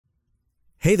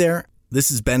Hey there, this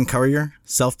is Ben Currier,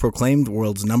 self-proclaimed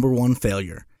world's #1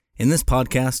 failure. In this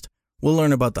podcast, we'll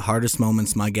learn about the hardest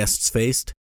moments my guests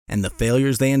faced and the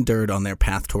failures they endured on their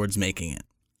path towards making it.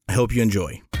 I hope you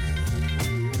enjoy.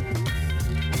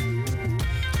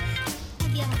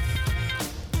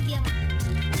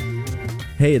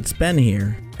 Hey, it's Ben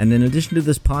here, and in addition to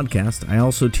this podcast, I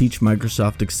also teach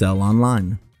Microsoft Excel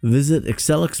online. Visit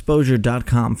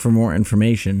excelexposure.com for more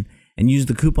information and use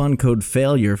the coupon code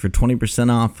FAILURE for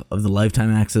 20% off of the lifetime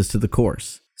access to the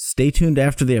course. Stay tuned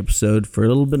after the episode for a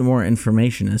little bit more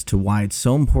information as to why it's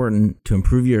so important to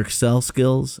improve your Excel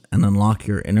skills and unlock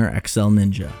your inner Excel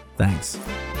ninja. Thanks.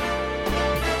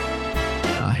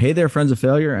 Hey there, friends of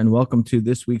failure, and welcome to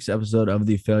this week's episode of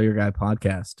the Failure Guy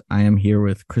podcast. I am here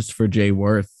with Christopher J.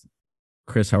 Worth.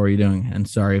 Chris, how are you doing? And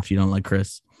sorry if you don't like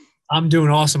Chris. I'm doing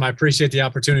awesome. I appreciate the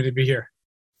opportunity to be here.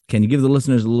 Can you give the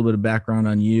listeners a little bit of background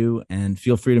on you, and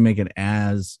feel free to make it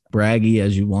as braggy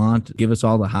as you want. Give us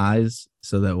all the highs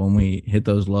so that when we hit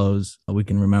those lows, we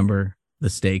can remember the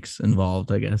stakes involved,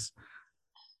 I guess.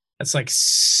 That's like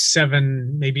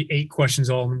 7, maybe 8 questions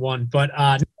all in one. But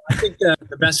I think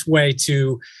the best way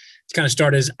to kind of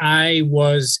start is I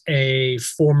was a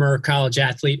former college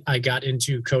athlete. I got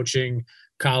into coaching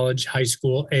college, high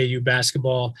school, AAU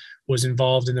basketball, was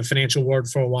involved in the financial world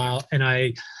for a while, and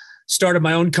I started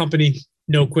my own company,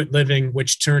 No Quit Living,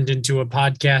 which turned into a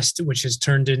podcast, which has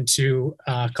turned into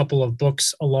a couple of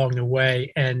books along the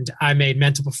way. And I'm a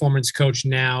mental performance coach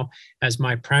now as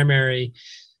my primary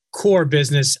core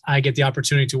business. I get the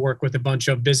opportunity to work with a bunch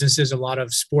of businesses, a lot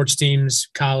of sports teams,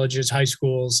 colleges, high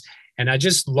schools, and I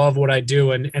just love what I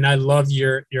do. And I love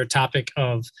your topic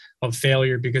of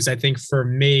failure, because I think for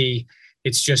me,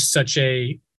 it's just such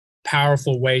a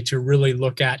powerful way to really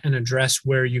look at and address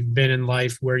where you've been in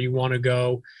life, where you want to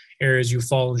go, areas you've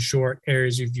fallen short,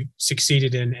 areas you've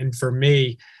succeeded in. And for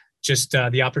me, just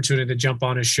the opportunity to jump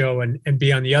on a show and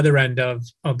be on the other end of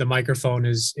the microphone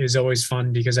is always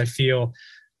fun, because I feel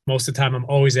most of the time I'm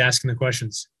always asking the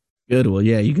questions. Good. Well,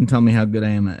 yeah, you can tell me how good I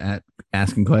am at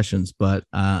asking questions, but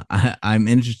I'm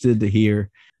interested to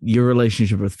hear your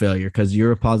relationship with failure, because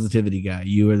you're a positivity guy.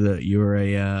 You are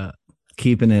a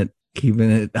keeping it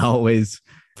always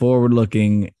forward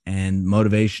looking and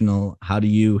motivational. How do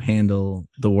you handle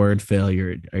the word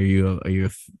failure? Are you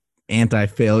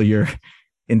anti-failure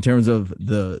in terms of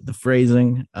the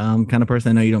phrasing kind of person?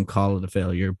 I know you don't call it a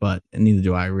failure, but neither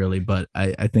do I really. But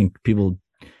I think people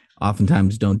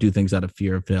oftentimes don't do things out of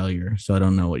fear of failure. So I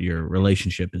don't know what your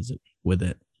relationship is with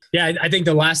it. Yeah, I think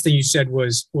the last thing you said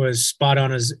was spot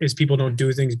on, is people don't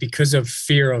do things because of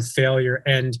fear of failure.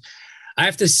 And I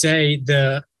have to say,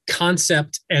 the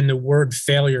concept and the word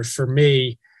failure for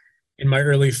me in my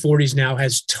early 40s now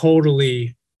has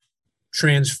totally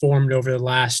transformed over the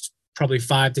last probably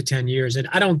 5 to 10 years. And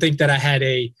I don't think that I had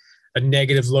a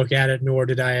negative look at it, nor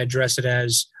did I address it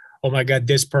as, oh my God,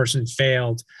 this person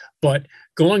failed. But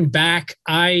going back,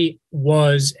 I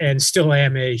was and still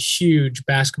am a huge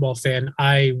basketball fan.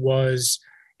 I was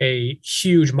a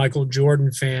huge Michael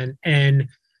Jordan fan. And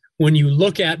when you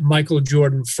look at Michael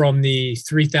Jordan from the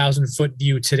 3,000-foot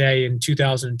view today in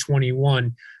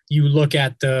 2021, you look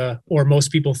at or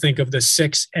most people think of the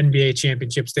 6 NBA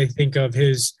championships. They think of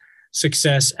his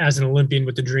success as an Olympian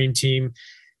with the Dream Team,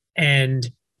 and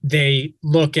they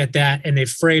look at that and they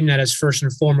frame that as first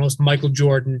and foremost, Michael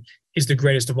Jordan is the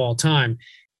greatest of all time.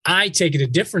 I take it a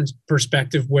different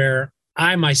perspective, where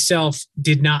I myself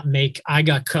I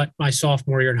got cut my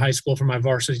sophomore year in high school from my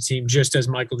varsity team, just as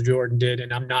Michael Jordan did.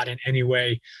 And I'm not in any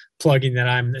way plugging that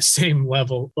I'm the same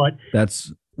level, but that's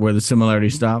where the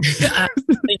similarities stop. I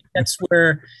think that's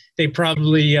where they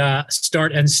probably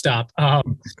start and stop.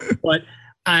 But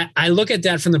I look at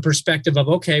that from the perspective of,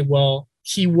 okay, well,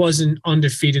 he wasn't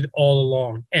undefeated all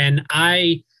along. And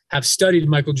I have studied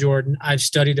Michael Jordan. I've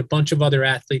studied a bunch of other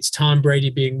athletes, Tom Brady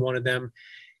being one of them.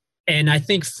 And I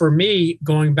think for me,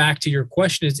 going back to your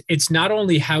question, it's not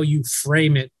only how you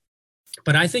frame it,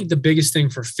 but I think the biggest thing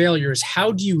for failure is,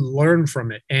 how do you learn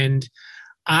from it? And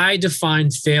I define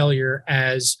failure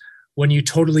as when you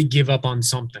totally give up on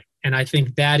something. And I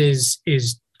think that is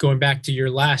going back to your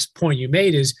last point you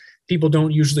made, is people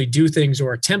don't usually do things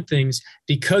or attempt things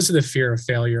because of the fear of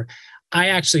failure. I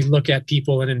actually look at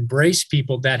people and embrace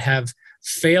people that have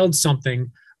failed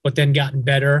something, but then gotten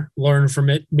better, learned from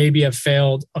it, maybe have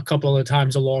failed a couple of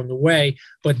times along the way,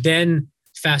 but then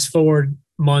fast forward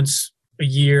months, a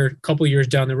year, couple of years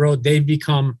down the road, they've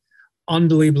become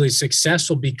unbelievably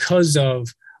successful because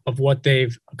of what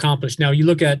they've accomplished. Now, you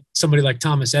look at somebody like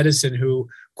Thomas Edison, who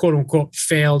quote unquote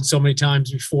failed so many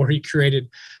times before he created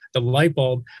the light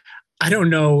bulb. I don't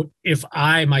know if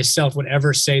I myself would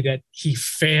ever say that he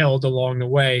failed along the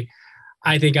way.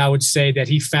 I think I would say that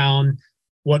he found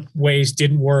what ways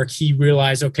didn't work. He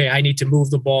realized, okay, I need to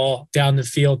move the ball down the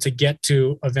field to get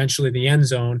to eventually the end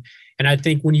zone. And I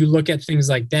think when you look at things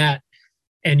like that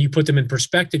and you put them in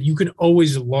perspective, you can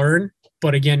always learn.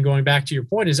 But again, going back to your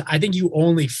point is I think you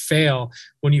only fail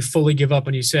when you fully give up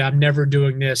and you say, I'm never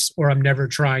doing this or I'm never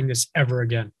trying this ever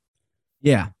again.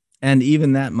 Yeah. And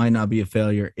even that might not be a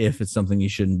failure if it's something you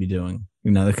shouldn't be doing.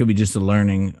 You know, that could be just a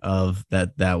learning of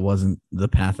that wasn't the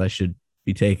path I should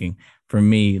be taking. For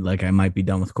me, like I might be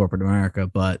done with corporate America,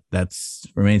 but that's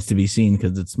remains to be seen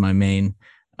because it's my main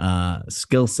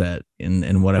skill set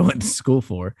in what I went to school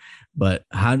for. But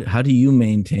how do you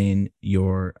maintain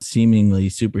your seemingly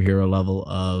superhero level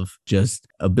of just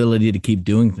ability to keep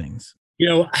doing things? You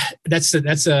know, that's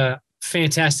a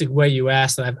fantastic way you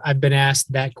asked. I've been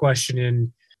asked that question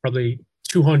in probably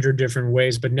 200 different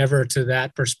ways, but never to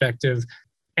that perspective.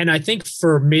 And I think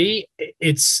for me,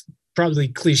 it's probably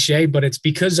cliche, but it's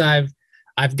because I've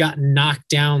gotten knocked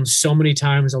down so many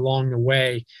times along the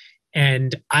way.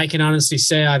 And I can honestly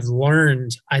say I've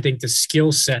learned, I think, the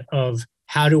skill set of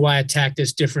how do I attack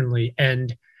this differently?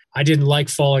 And I didn't like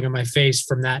falling on my face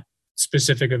from that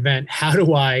specific event. How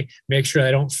do I make sure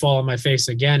I don't fall on my face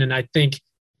again? And I think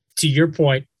to your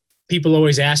point, people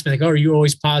always ask me like, oh, are you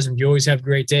always positive? You always have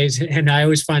great days. And I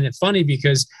always find it funny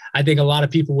because I think a lot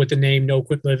of people with the name No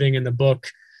Quit Living in the book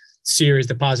series,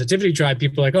 The Positivity Tribe,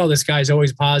 people are like, oh, this guy's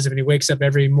always positive and he wakes up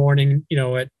every morning,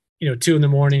 at 2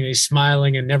 a.m. and he's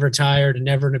smiling and never tired and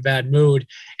never in a bad mood.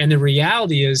 And the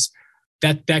reality is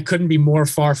that couldn't be more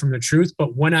far from the truth.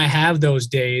 But when I have those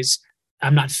days,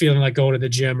 I'm not feeling like going to the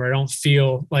gym, or I don't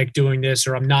feel like doing this,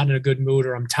 or I'm not in a good mood,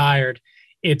 or I'm tired.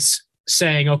 It's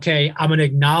saying, okay, I'm going to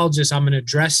acknowledge this, I'm going to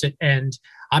address it, and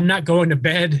I'm not going to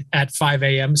bed at 5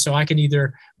 a.m. So I can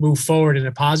either move forward in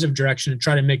a positive direction and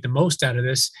try to make the most out of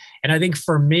this. And I think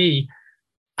for me,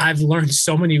 I've learned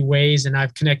so many ways and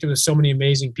I've connected with so many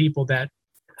amazing people that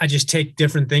I just take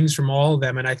different things from all of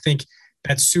them. And I think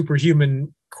that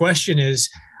superhuman question is,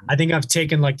 I think I've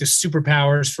taken like the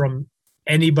superpowers from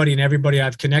anybody and everybody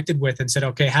I've connected with and said,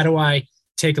 okay, how do I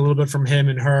take a little bit from him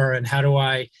and her? And how do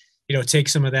I, take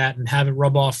some of that and have it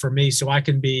rub off for me so I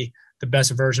can be the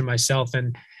best version of myself?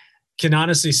 And can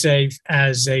honestly say,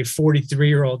 as a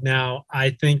 43-year-old now, I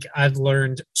think I've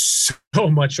learned so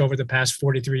much over the past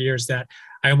 43 years that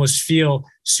I almost feel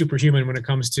superhuman when it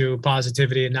comes to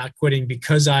positivity and not quitting,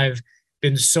 because I've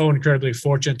been so incredibly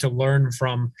fortunate to learn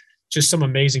from just some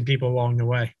amazing people along the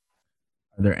way.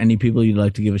 Are there any people you'd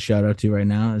like to give a shout out to right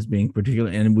now as being particular?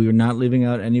 And we are not leaving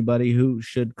out anybody who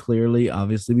should clearly,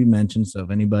 obviously be mentioned. So if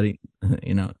anybody,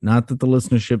 not that the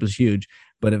listenership is huge,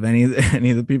 but if any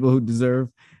of the people who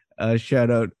deserve a shout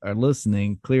out are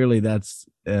listening, clearly that's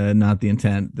not the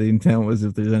intent. The intent was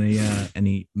if there's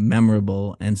any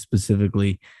memorable and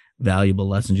specifically valuable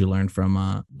lessons you learned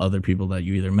from other people that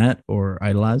you either met or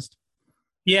idolized.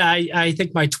 Yeah, I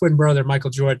think my twin brother,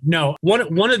 Michael Jordan. No,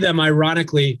 one of them,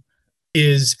 ironically,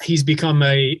 is he's become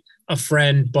a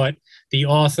friend, but the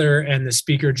author and the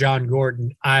speaker, John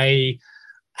Gordon. I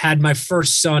had my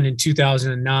first son in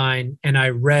 2009, and I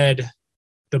read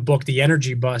the book, The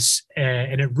Energy Bus,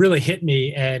 and it really hit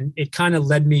me, and it kind of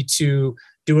led me to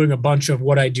doing a bunch of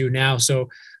what I do now. So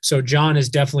John is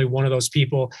definitely one of those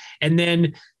people. And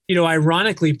then,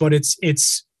 ironically, but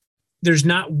it's there's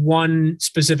not one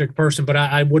specific person, but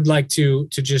I would like to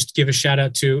just give a shout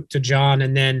out to John.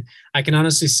 And then I can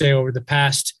honestly say over the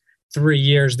past 3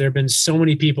 years, there have been so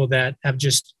many people that have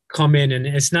just come in, and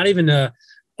it's not even a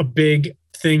big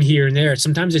thing here and there.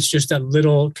 Sometimes it's just that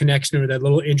little connection or that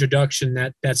little introduction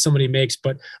that somebody makes.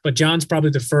 But John's probably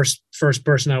the first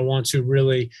person I want to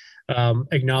really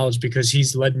acknowledge, because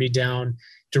he's led me down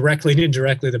directly and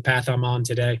indirectly the path I'm on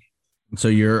today. So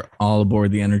you're all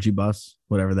aboard the energy bus,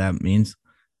 whatever that means.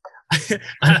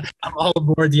 I'm all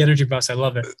aboard the energy bus. I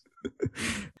love it.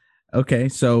 Okay.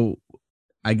 So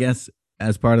I guess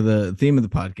as part of the theme of the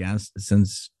podcast,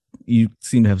 since you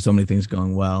seem to have so many things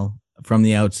going well from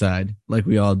the outside, like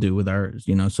we all do with our,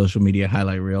 social media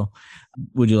highlight reel,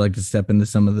 would you like to step into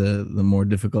some of the more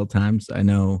difficult times? I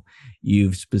know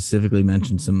you've specifically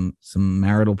mentioned some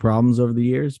marital problems over the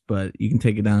years, but you can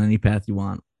take it down any path you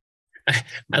want.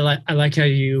 I like how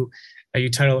you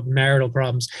title it marital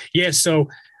problems. Yeah. So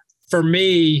for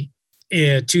me,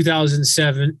 in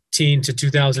 2017 to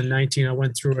 2019, I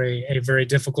went through a very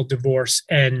difficult divorce,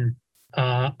 and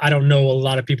I don't know a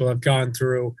lot of people have gone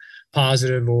through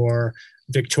positive or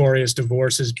victorious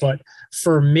divorces, but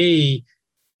for me,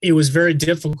 it was very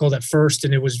difficult at first,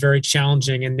 and it was very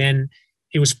challenging. And then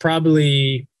it was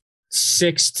probably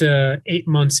 6 to 8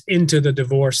 months into the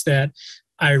divorce that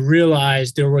I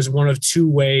realized there was one of two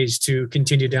ways to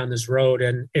continue down this road.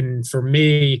 And for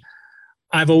me,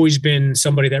 I've always been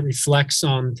somebody that reflects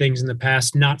on things in the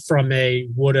past, not from a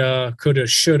woulda, coulda,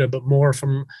 shoulda, but more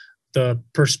from the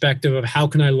perspective of how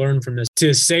can I learn from this.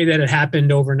 To say that it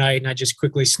happened overnight and I just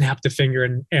quickly snapped the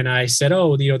finger and I said,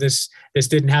 oh, this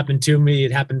didn't happen to me,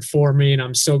 it happened for me, and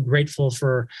I'm so grateful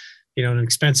for an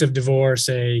expensive divorce,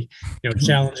 a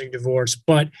challenging divorce.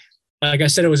 But like I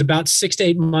said, it was about 6 to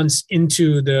 8 months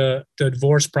into the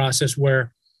divorce process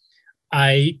where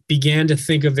I began to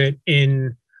think of it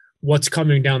in what's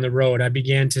coming down the road. I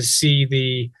began to see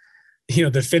the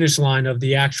finish line of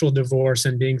the actual divorce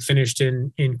and being finished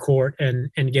in court and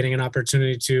getting an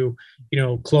opportunity to,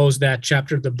 close that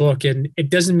chapter of the book. And it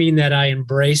doesn't mean that I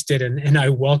embraced it and I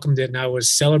welcomed it and I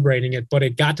was celebrating it, but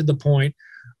it got to the point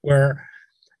where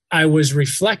I was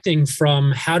reflecting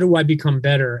from how do I become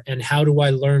better and how do I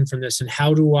learn from this and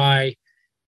how do I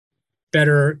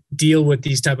better deal with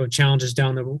these type of challenges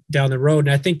down the road.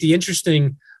 And I think the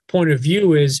interesting point of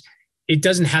view is it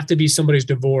doesn't have to be somebody's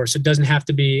divorce. It doesn't have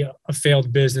to be a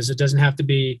failed business. It doesn't have to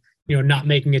be, not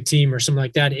making a team or something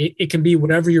like that. It can be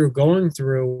whatever you're going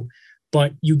through,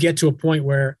 but you get to a point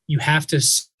where you have to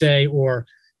say, or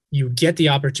you get the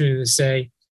opportunity to say,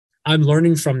 I'm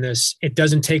learning from this. It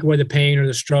doesn't take away the pain or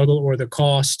the struggle or the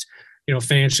cost,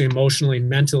 financially, emotionally,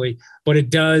 mentally, but it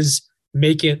does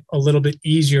make it a little bit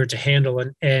easier to handle.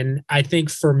 And I think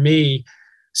for me,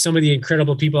 some of the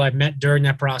incredible people I've met during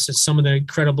that process, some of the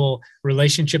incredible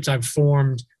relationships I've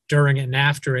formed during it and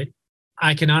after it,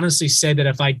 I can honestly say that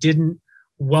if I didn't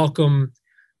welcome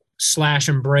 /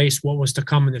 embrace what was to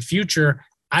come in the future,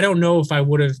 I don't know if I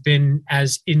would have been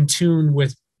as in tune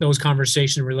with those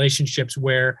conversations and relationships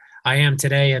where I am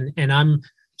today. And I'm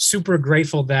super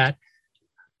grateful that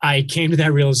I came to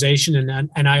that realization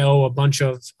and I owe a bunch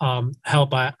of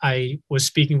help. I was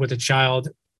speaking with a child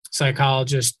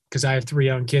psychologist because I have 3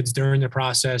 young kids during the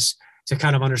process to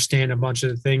kind of understand a bunch of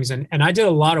the things. And I did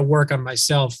a lot of work on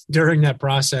myself during that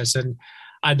process. And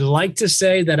I'd like to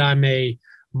say that I'm a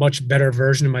much better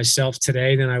version of myself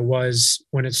today than I was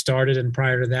when it started and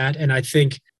prior to that. And I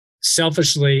think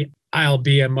selfishly, I'll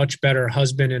be a much better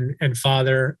husband and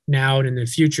father now and in the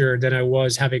future than I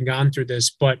was having gone through this.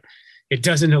 But it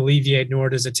doesn't alleviate, nor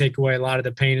does it take away a lot of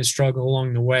the pain and struggle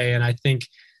along the way. And I think,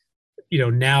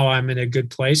 now I'm in a good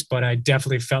place, but I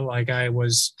definitely felt like I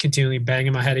was continually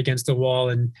banging my head against the wall.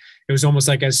 And it was almost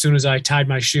like as soon as I tied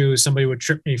my shoes, somebody would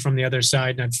trip me from the other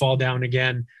side and I'd fall down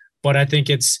again. But I think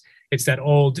it's that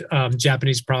old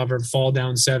Japanese proverb, fall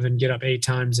down 7, get up 8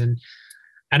 times. And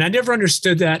I never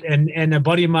understood that. And a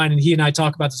buddy of mine, and he and I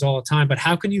talk about this all the time, but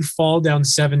how can you fall down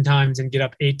 7 times and get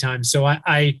up 8 times? So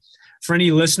I for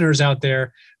any listeners out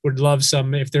there, would love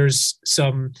if there's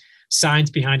some science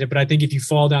behind it. But I think if you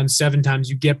fall down 7 times,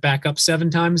 you get back up 7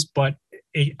 times. But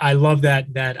I love that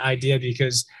idea,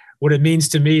 because what it means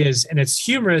to me is, and it's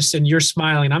humorous and you're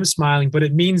smiling, I'm smiling, but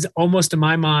it means almost in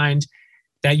my mind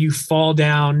that you fall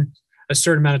down a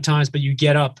certain amount of times, but you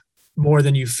get up more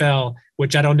than you fell,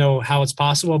 which I don't know how it's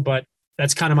possible, but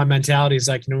that's kind of my mentality. Is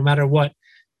like, no matter what,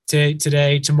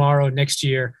 today, tomorrow, next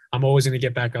year, I'm always going to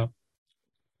get back up.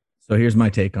 So here's my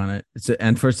take on it.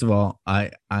 And first of all,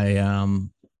 I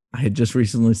had just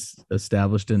recently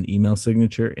established an email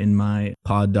signature in my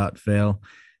pod.fail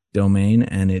domain,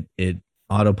 and it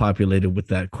auto-populated with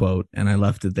that quote, and I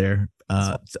left it there,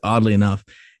 oddly enough.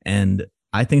 And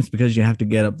I think it's because you have to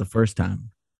get up the first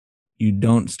time. You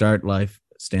don't start life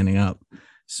standing up.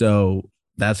 So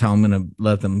that's how I'm going to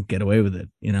let them get away with it,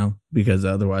 because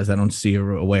otherwise I don't see a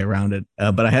way around it.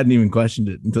 But I hadn't even questioned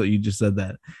it until you just said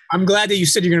that. I'm glad that you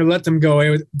said you're going to let them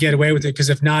get away with it, because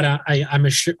if not, I'm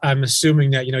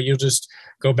assuming that, you'll just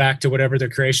go back to whatever the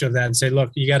creation of that and say,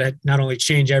 look, you got to not only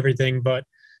change everything, but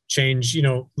change,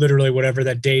 literally whatever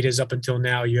that date is up until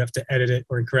now. You have to edit it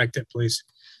or correct it, please.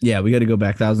 Yeah, we got to go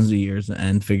back thousands of years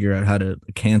and figure out how to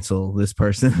cancel this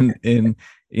person in,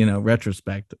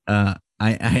 retrospect.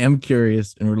 I am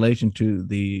curious in relation to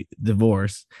the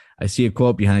divorce. I see a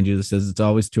quote behind you that says it's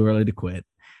always too early to quit.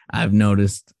 I've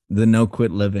noticed the No Quit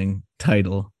Living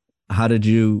title. How did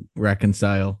you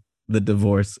reconcile the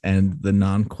divorce and the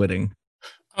non-quitting?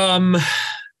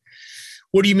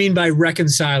 What do you mean by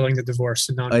reconciling the divorce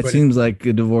and non-quitting? It seems like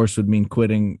a divorce would mean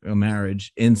quitting a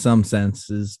marriage in some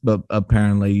senses, but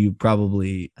apparently you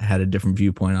probably had a different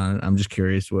viewpoint on it. I'm just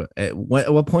curious, at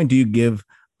what point do you give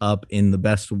up in the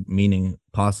best meaning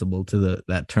possible to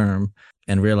that term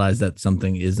and realize that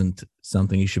something isn't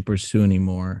something you should pursue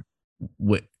anymore,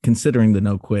 considering the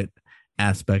no quit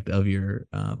aspect of your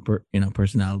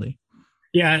personality?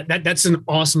 Yeah, that's an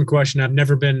awesome question. I've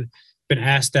never been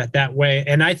asked that way.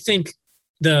 And I think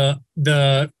the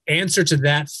answer to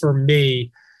that for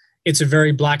me, it's a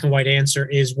very black and white answer,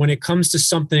 is when it comes to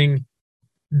something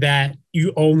that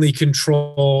you only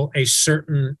control a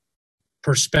certain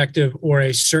perspective or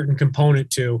a certain component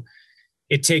to,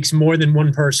 it takes more than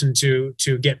one person to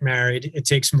get married. It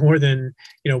takes more than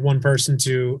one person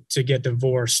to get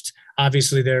divorced.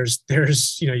 Obviously, there's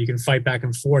you can fight back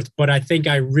and forth, but I think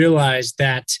I realized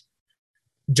that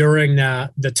during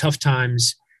the tough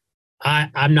times,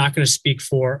 I'm not going to speak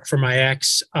for my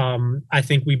ex. I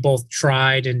think we both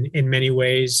tried in many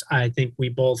ways. I think we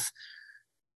both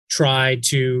tried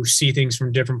to see things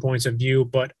from different points of view,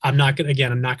 but I'm not going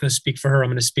to speak for her. I'm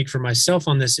going to speak for myself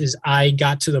on this. Is I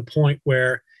got to the point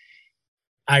where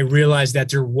I realized that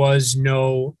there was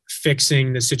no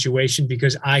fixing the situation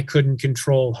because I couldn't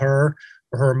control her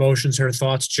or her emotions, her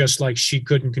thoughts, just like she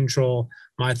couldn't control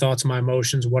my thoughts, my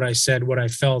emotions, what I said, what I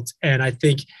felt. And I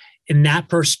think in that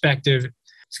perspective,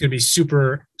 it's going to be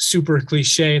super, super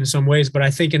cliche in some ways, but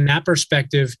I think in that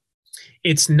perspective,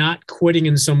 it's not quitting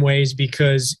in some ways,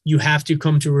 because you have to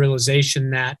come to a realization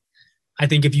that I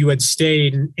think if you had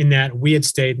stayed in that, we had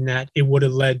stayed in that, it would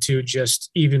have led to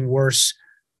just even worse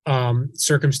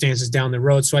circumstances down the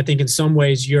road. So I think in some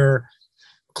ways you're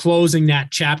closing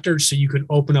that chapter so you can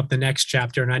open up the next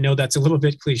chapter. And I know that's a little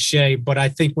bit cliche, but I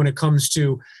think when it comes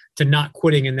to not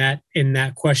quitting in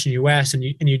that question you asked, and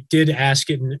you did ask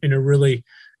it in a really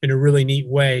neat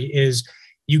way, is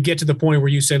you get to the point where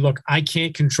you say, look, I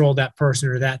can't control that person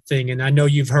or that thing. And I know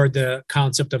you've heard the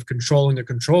concept of controlling the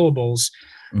controllables.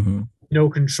 Mm-hmm. No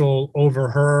control over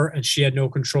her, and she had no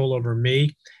control over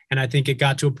me. And I think it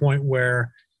got to a point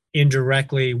where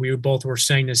indirectly we both were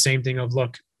saying the same thing of,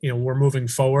 look, we're moving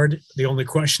forward. The only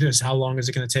question is how long is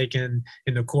it going to take in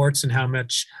the courts, and how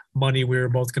much money we were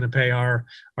both going to pay our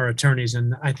attorneys.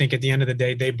 And I think at the end of the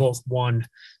day, they both won.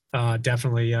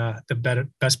 Definitely the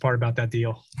best part about that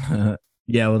deal.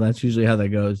 Yeah, well, that's usually how that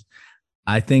goes.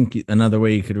 I think another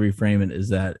way you could reframe it is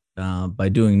that by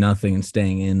doing nothing and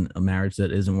staying in a marriage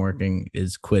that isn't working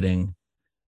is quitting,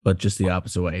 but just the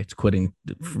opposite way. It's quitting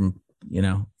from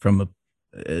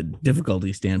a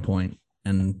difficulty standpoint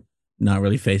and not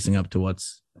really facing up to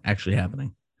what's actually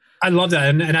happening. I love that.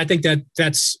 And I think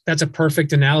that's a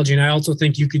perfect analogy. And I also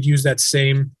think you could use that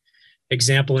same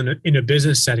example in a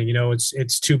business setting.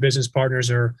 It's two business partners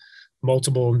or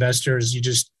multiple investors. You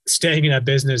just staying in that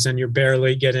business and you're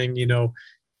barely getting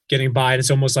by. And it's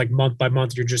almost like month by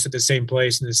month, you're just at the same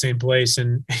place. And,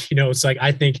 it's like,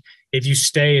 I think if you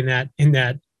stay in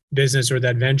that business or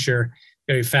that venture,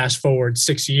 you fast forward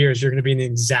 6 years, you're going to be in the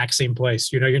exact same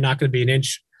place. You're not going to be an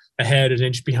inch ahead, an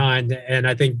inch behind. And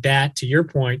I think that, to your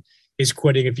point, is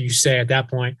quitting. If you say at that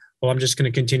point, well, I'm just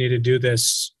going to continue to do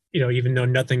this, even though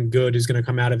nothing good is going to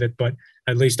come out of it, but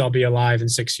at least I'll be alive in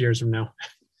 6 years from now.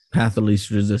 Path of least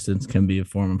resistance can be a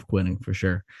form of quitting for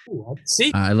sure. Ooh, see,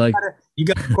 you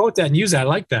got to quote that and use that. I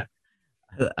like that.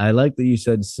 I like that you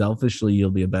said selfishly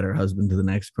you'll be a better husband to the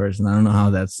next person. I don't know how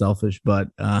that's selfish, but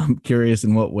I'm curious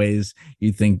in what ways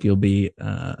you think you'll be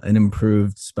an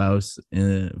improved spouse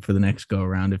for the next go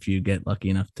around if you get lucky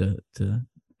enough to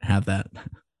have that.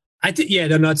 I think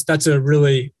that's a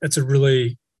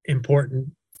really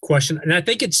important question, and I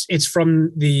think it's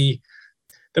from the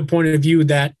point of view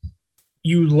that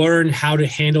you learn how to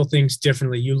handle things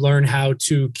differently. You learn how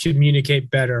to communicate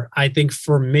better. I think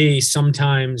for me,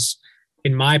 sometimes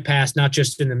in my past, not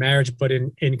just in the marriage, but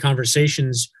in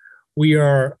conversations, we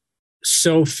are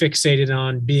so fixated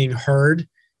on being heard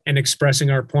and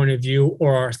expressing our point of view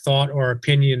or our thought or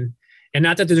opinion. And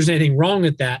not that there's anything wrong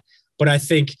with that, but I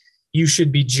think you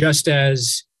should be just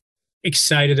as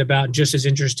excited about, just as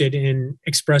interested in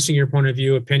expressing your point of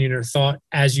view, opinion, or thought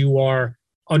as you are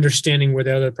understanding where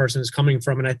the other person is coming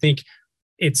from. And I think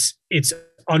it's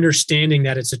understanding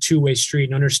that it's a two-way street,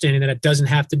 and understanding that it doesn't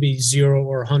have to be 0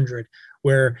 or 100,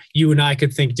 where you and I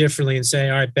could think differently and say,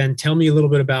 all right, Ben, tell me a little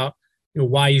bit about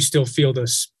why you still feel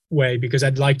this way, because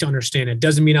I'd like to understand it.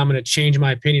 Doesn't mean I'm going to change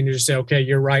my opinion and just say, okay,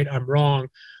 you're right, I'm wrong.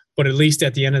 But at least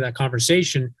at the end of that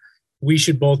conversation, we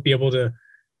should both be able to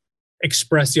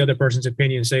express the other person's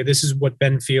opinion and say, this is what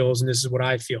Ben feels and this is what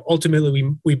I feel.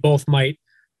 Ultimately, we both might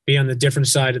be on the different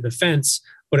side of the fence,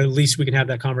 but at least we can have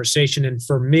that conversation. And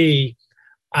for me,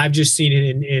 I've just seen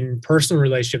it in personal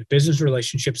relationships, business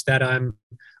relationships, that I'm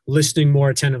listening more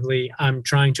attentively. I'm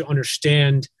trying to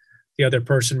understand the other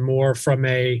person more from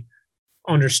a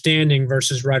understanding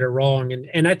versus right or wrong.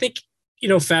 And I think,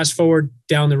 fast forward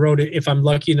down the road, if I'm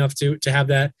lucky enough to have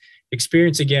that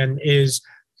experience again, is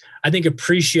I think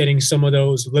appreciating some of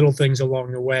those little things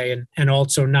along the way, and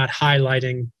also not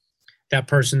highlighting that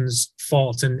person's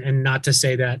fault. And not to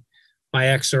say that my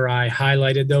ex or I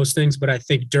highlighted those things, but I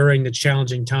think during the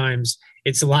challenging times,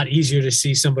 it's a lot easier to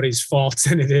see somebody's faults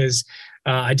than it is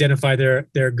identify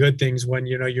their good things when,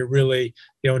 you're really,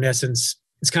 in essence,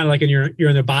 it's kind of like you're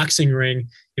in the boxing ring,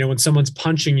 when someone's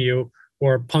punching you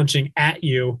or punching at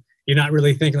you, you're not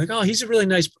really thinking like, oh, he's a really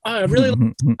nice, really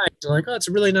nice. Like, oh, it's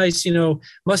a really nice,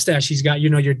 mustache he's got,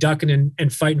 you're ducking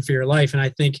and fighting for your life. And I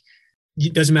think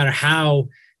it doesn't matter how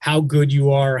good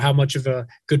you are, how much of a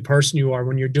good person you are,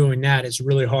 when you're doing that, it's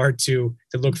really hard to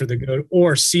look for the good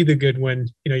or see the good when,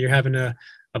 you're having a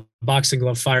boxing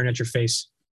glove firing at your face.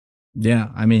 Yeah.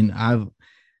 I mean,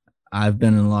 I've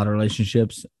been in a lot of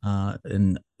relationships,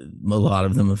 and a lot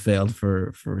of them have failed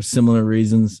for similar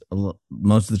reasons.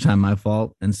 Most of the time my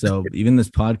fault. And so even this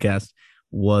podcast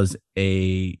was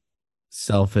a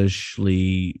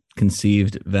selfishly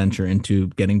conceived venture into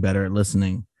getting better at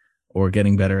listening, or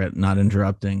getting better at not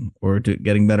interrupting, or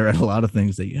getting better at a lot of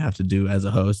things that you have to do as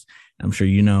a host. I'm sure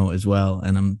as well.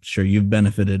 And I'm sure you've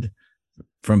benefited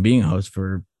from being a host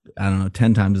for,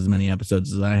 10 times as many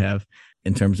episodes as I have,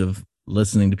 in terms of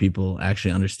listening to people,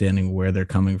 actually understanding where they're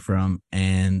coming from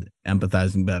and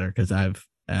empathizing better. Because I've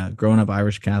grown up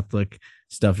Irish Catholic,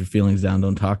 stuff your feelings down,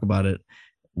 don't talk about it.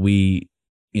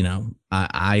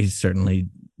 I certainly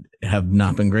have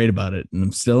not been great about it, and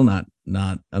I'm still not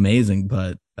amazing,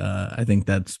 but I think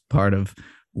that's part of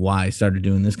why I started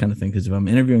doing this kind of thing. Because if I'm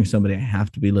interviewing somebody, I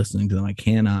have to be listening to them. I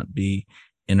cannot be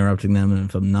interrupting them. And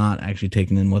if I'm not actually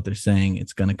taking in what they're saying,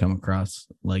 it's going to come across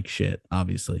like shit,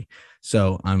 obviously.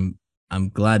 So I'm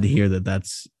glad to hear that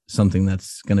that's something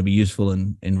that's going to be useful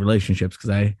in relationships, because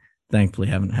I thankfully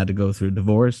haven't had to go through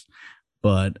divorce,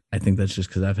 but I think that's just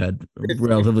because I've had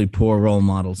relatively poor role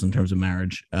models in terms of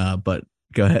marriage. But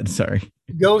go ahead. Sorry.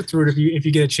 Go through it if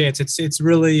you get a chance. It's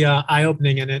really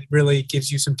eye-opening, and it really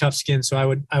gives you some tough skin. So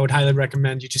I would highly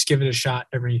recommend you just give it a shot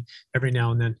every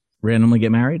now and then. Randomly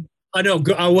get married? I know.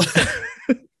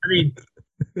 I mean,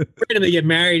 randomly get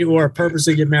married or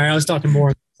purposely get married. I was talking more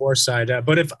on the divorce side.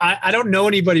 But if I don't know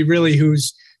anybody really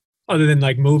who's, other than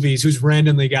like movies, who's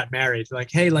randomly got married. Like,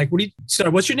 hey, like,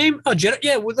 what's your name? Oh, Jenna.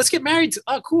 Yeah, well, let's get married.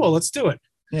 Oh, cool. Let's do it.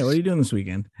 Yeah, what are you doing this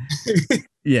weekend?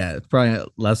 Yeah, it's probably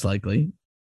less likely.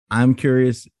 I'm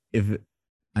curious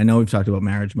I know we've talked about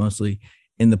marriage mostly.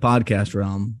 In the podcast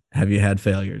realm, have you had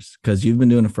failures? Because you've been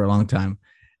doing it for a long time.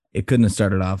 It couldn't have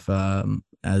started off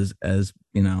as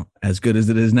good as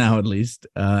it is now, at least.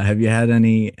 Have you had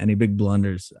any big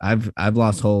blunders? I've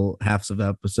lost whole halves of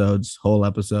episodes, whole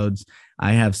episodes.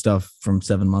 I have stuff from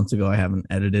 7 months ago I haven't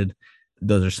edited.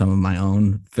 Those are some of my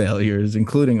own failures,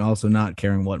 including also not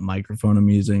caring what microphone I'm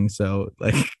using. So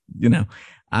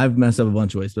I've messed up a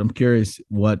bunch of ways, but I'm curious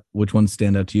which ones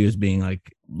stand out to you as being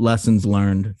like lessons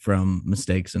learned from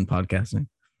mistakes in podcasting.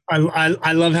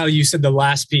 I love how you said the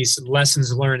last piece,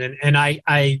 lessons learned. And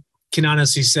I can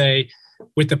honestly say,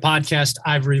 with the podcast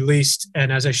I've released,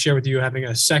 and as I share with you, having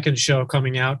a second show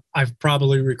coming out, I've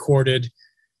probably recorded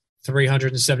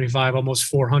 375, almost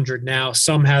 400 now.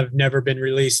 Some have never been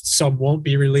released. Some won't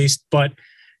be released. But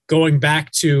going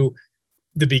back to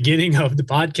the beginning of the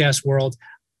podcast world,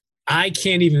 I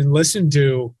can't even listen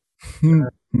to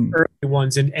early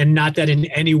ones. And not that in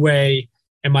any way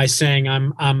am I saying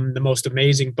I'm the most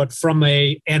amazing, but from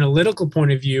a analytical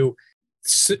point of view,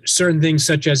 certain things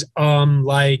such as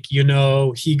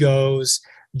he goes,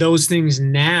 those things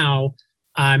now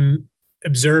I'm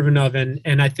observant of.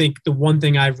 And I think the one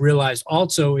thing I've realized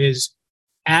also is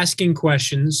asking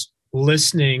questions,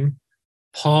 listening,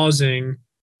 pausing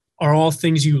are all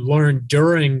things you learn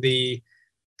during the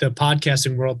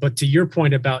podcasting world. But to your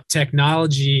point about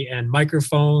technology and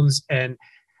microphones, and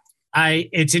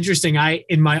it's interesting.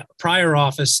 In my prior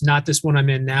office, not this one I'm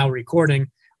in now recording,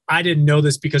 I didn't know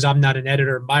this because I'm not an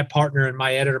editor. My partner and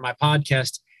my editor, my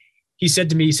podcast, he said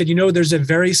to me, there's a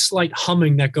very slight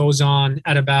humming that goes on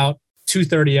at about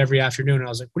 2:30 every afternoon. And I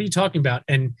was like, what are you talking about?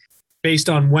 And based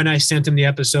on when I sent him the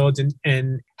episodes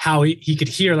and how he could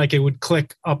hear, like it would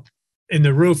click up in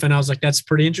the roof. And I was like, that's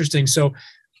pretty interesting. So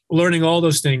learning all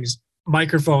those things,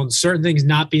 microphones, certain things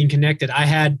not being connected. I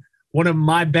had one of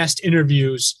my best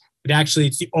interviews, but actually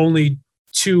it's the only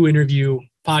 2 interview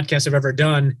podcasts I've ever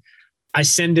done. I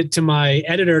send it to my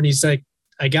editor and he's like,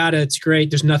 I got it. It's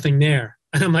great. There's nothing there.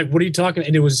 And I'm like, what are you talking about?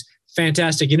 And it was a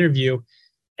fantastic interview.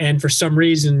 And for some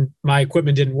reason, my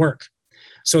equipment didn't work.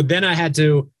 So then I had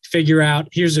to figure out,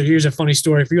 here's a funny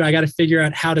story for you. I got to figure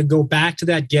out how to go back to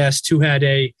that guest who had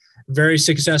a very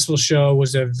successful show,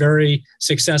 was a very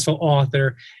successful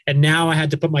author. And now I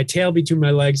had to put my tail between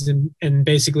my legs and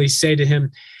basically say to him,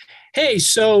 hey,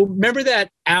 so remember that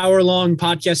hour-long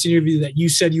podcast interview that you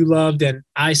said you loved and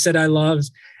I said I loved?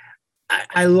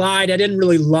 I lied. I didn't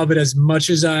really love it as much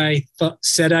as I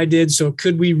said I did. So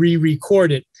could we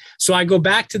re-record it? So I go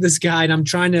back to this guy and I'm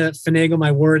trying to finagle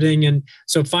my wording. And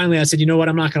so finally I said, you know what?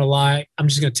 I'm not going to lie. I'm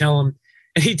just going to tell him.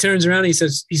 And he turns around and he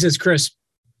says, Chris,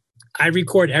 I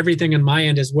record everything on my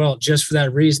end as well, just for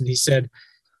that reason. He said,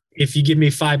 if you give me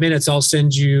 5 minutes, I'll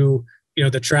send you,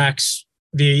 the tracks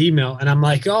via email. And I'm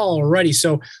like, oh, already.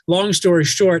 So long story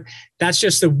short, that's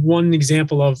just the one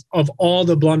example of all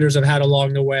the blunders I've had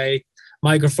along the way.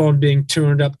 Microphone being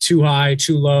turned up too high,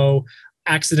 too low,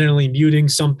 accidentally muting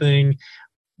something,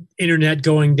 internet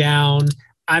going down.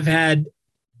 I've had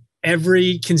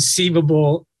every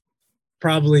conceivable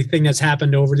probably thing that's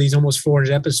happened over these almost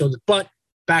 400 episodes. But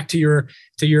back to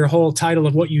your whole title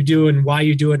of what you do and why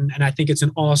you do it, and I think it's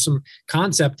an awesome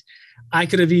concept. I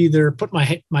could have either put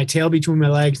my tail between my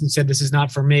legs and said, this is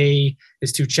not for me,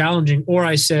 it's too challenging. Or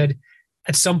I said,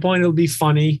 at some point it'll be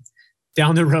funny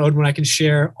down the road when I can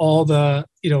share all the,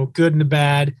 good and the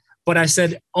bad. But I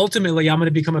said, ultimately, I'm going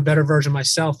to become a better version of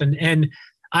myself. And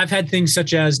I've had things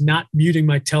such as not muting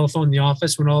my telephone in the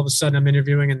office when all of a sudden I'm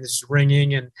interviewing and this is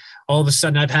ringing. And all of a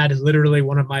sudden I've had literally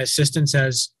one of my assistants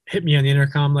has hit me on the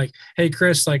intercom like, hey,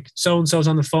 Chris, like so-and-so's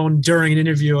on the phone during an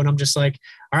interview. And I'm just like,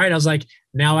 all right. I was like,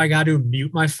 now I got to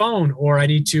mute my phone or I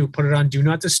need to put it on do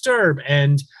not disturb.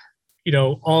 And,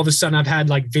 all of a sudden I've had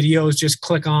like videos just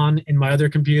click on in my other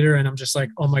computer. And I'm just like,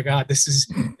 oh my God, this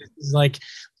is like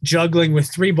juggling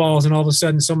with 3 balls. And all of a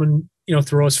sudden someone,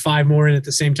 throws 5 more in at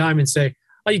the same time and say,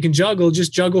 oh, you can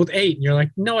just juggle with 8. And you're like,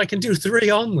 no, I can do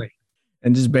 3 only.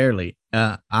 And just barely.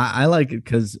 I like it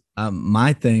because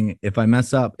my thing, if I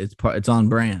mess up, it's on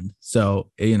brand. So,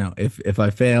 if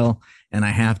I fail and I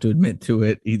have to admit to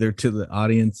it, either to the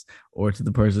audience or to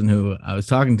the person who I was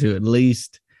talking to, at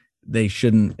least they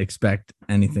shouldn't expect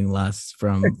anything less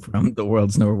from the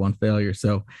world's number one failure.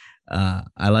 So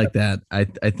I like that. I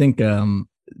think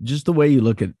just the way you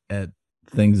look at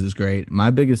things is great. My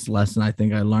biggest lesson I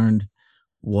think I learned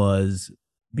was,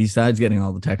 besides getting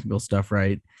all the technical stuff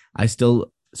right, I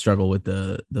still struggle with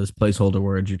those placeholder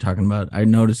words you're talking about. I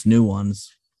noticed new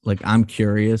ones, like I'm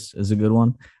curious is a good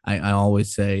one. I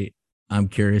always say I'm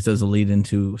curious as a lead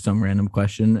into some random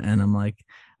question. And I'm like,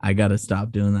 I got to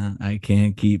stop doing that. I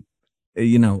can't keep,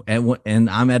 and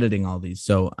I'm editing all these.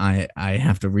 So I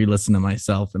have to re-listen to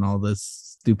myself and all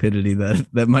this stupidity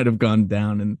that might've gone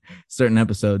down in certain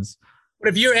episodes. But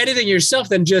if you're editing yourself,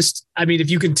 then if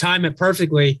you can time it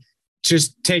perfectly,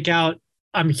 just take out,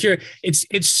 I'm curious.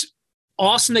 It's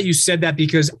awesome that you said that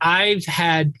because I've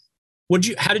had,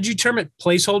 how did you term it?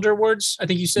 Placeholder words, I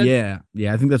think you said? Yeah.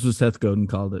 I think that's what Seth Godin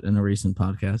called it in a recent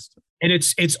podcast. And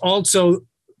it's also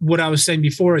what I was saying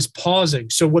before is pausing.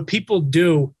 So what people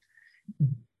do,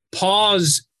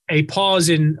 pause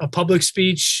in a public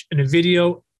speech, in a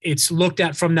video, it's looked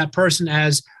at from that person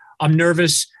as I'm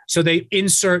nervous. So they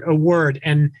insert a word,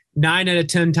 and 9 out of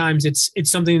 10 times it's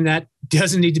something that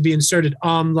doesn't need to be inserted.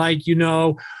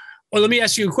 Or let me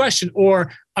ask you a question, or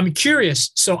I'm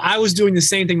curious. So I was doing the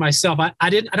same thing myself. I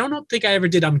don't think I ever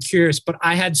did I'm curious, but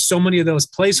I had so many of those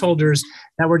placeholders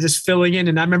that were just filling in.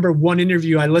 And I remember one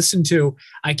interview I listened to,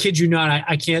 I kid you not,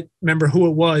 I can't remember who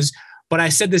it was, but I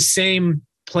said the same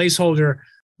placeholder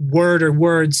word or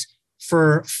words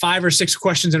for 5 or 6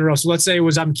 questions in a row. So let's say it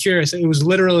was I'm curious. It was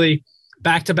literally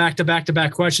back to back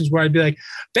questions where I'd be like,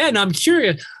 Ben, I'm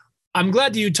curious. I'm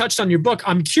glad that you touched on your book.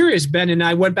 I'm curious, Ben. And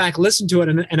I went back, listened to it.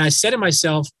 And I said to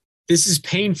myself, this is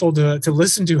painful to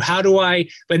listen to. How do I,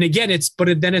 and again,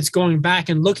 then it's going back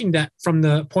and looking at from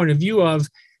the point of view of,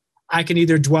 I can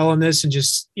either dwell on this and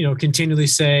just, continually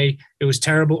say it was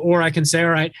terrible, or I can say, all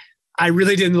right, I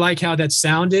really didn't like how that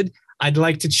sounded. I'd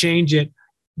like to change it.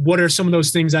 What are some of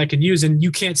those things I can use? And you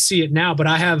can't see it now, but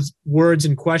I have words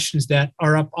and questions that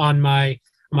are up on my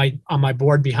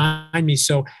board behind me.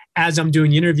 So as I'm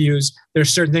doing interviews, there's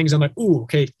certain things I'm like, ooh,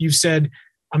 okay, you said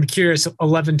I'm curious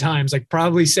 11 times, like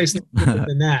probably say something different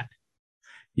than that.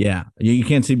 Yeah. You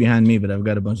can't see behind me, but I've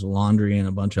got a bunch of laundry and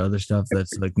a bunch of other stuff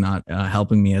that's like not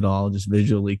helping me at all, just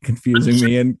visually confusing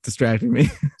me and distracting me.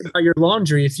 Your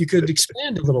laundry, if you could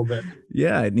expand a little bit.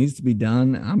 Yeah, it needs to be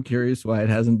done. I'm curious why it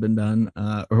hasn't been done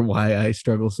or why I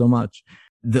struggle so much.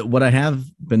 What I have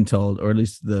been told, or at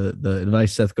least the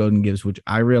advice Seth Godin gives, which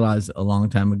I realized a long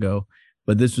time ago,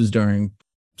 but this was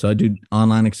so I do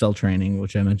online Excel training,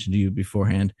 which I mentioned to you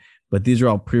beforehand, but these are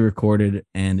all pre-recorded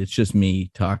and it's just me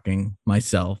talking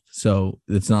myself. So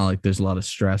it's not like there's a lot of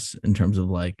stress in terms of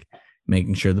like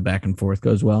making sure the back and forth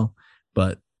goes well.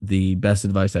 But the best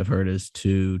advice I've heard is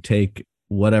to take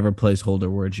whatever placeholder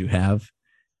words you have,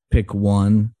 pick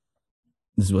one.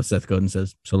 This is what Seth Godin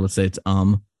says. So let's say it's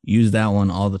use that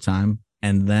one all the time,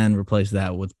 and then replace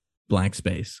that with blank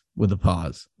space with a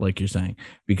pause, like you're saying,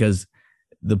 because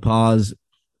the pause,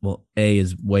 well, A,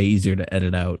 is way easier to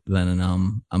edit out than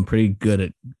an I'm pretty good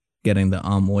at getting the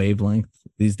wavelength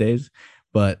these days,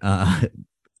 but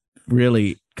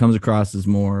really comes across as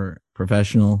more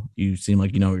professional. You seem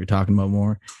like you know what you're talking about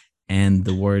more, and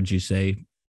the words you say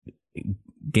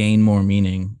gain more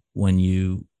meaning when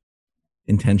you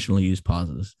intentionally use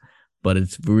pauses. But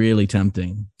it's really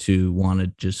tempting to want to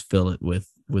just fill it with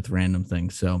random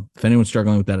things. So if anyone's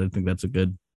struggling with that, I think that's a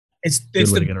good way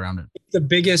to get around it. The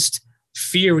biggest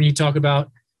fear when you talk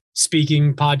about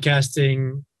speaking,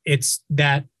 podcasting, it's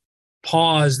that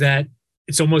pause that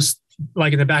it's almost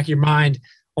like in the back of your mind,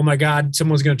 oh my God,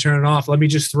 someone's going to turn it off. Let me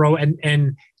just throw,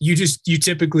 and you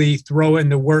typically throw in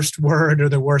the worst word or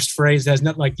the worst phrase. That's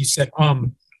not, like you said,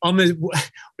 is,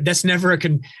 that's never a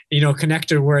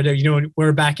connector word.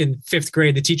 We're back in fifth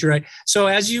grade, the teacher, right? So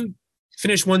as you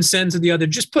finish one sentence or the other,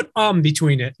 just put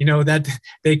between it, that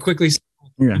they quickly,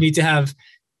 you need to have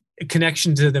a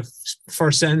connection to the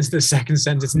first sentence, the second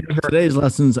sentence. It's never. Today's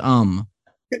lessons,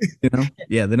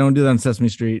 yeah, they don't do that on Sesame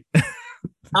Street.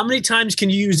 How many times can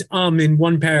you use in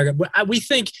one paragraph? We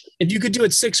think if you could do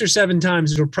it 6 or 7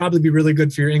 times, it'll probably be really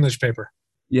good for your English paper.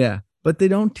 Yeah, but they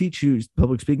don't teach you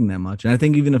public speaking that much. And I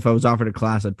think even if I was offered a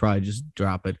class, I'd probably just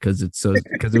drop it because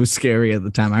it was scary at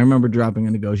the time. I remember dropping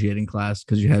a negotiating class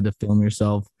because you had to film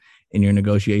yourself in your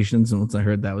negotiations. And once I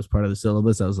heard that was part of the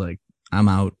syllabus, I was like, I'm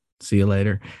out. See you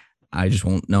later. I just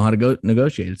won't know how to go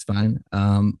negotiate. It's fine.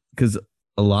 Because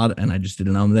and I just did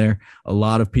an there. A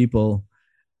lot of people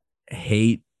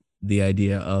hate the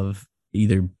idea of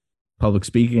either public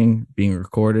speaking, being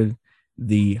recorded.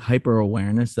 The hyper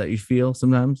awareness that you feel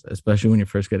sometimes, especially when you're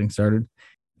first getting started,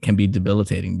 can be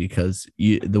debilitating because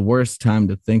the worst time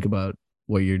to think about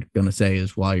what you're going to say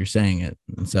is while you're saying it.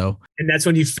 And that's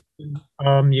when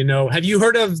have you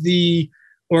heard of the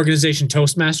organization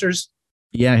Toastmasters?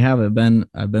 Yeah, I have. I've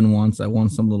been once. I won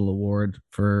some little award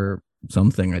for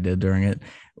something I did during it,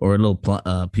 or a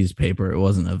little piece of paper. It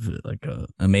wasn't like an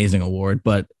amazing award,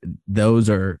 but those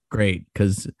are great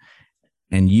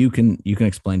and you can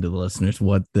explain to the listeners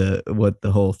what the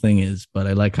whole thing is. But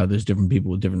I like how there's different people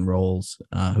with different roles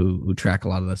who track a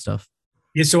lot of that stuff.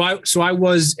 Yeah. So I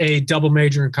was a double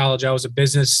major in college. I was a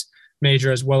business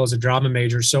major as well as a drama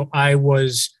major. So I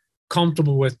was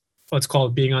comfortable with, let's call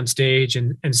it, being on stage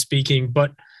and speaking.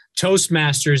 But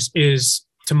Toastmasters is,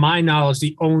 to my knowledge,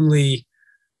 the only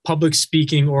public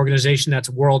speaking organization that's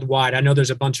worldwide. I know there's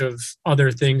a bunch of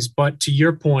other things, but to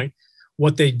your point,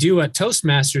 what they do at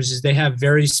Toastmasters is they have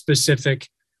very specific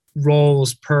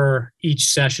roles per each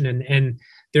session. And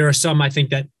there are some, I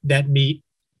think, that meet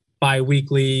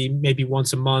bi-weekly, maybe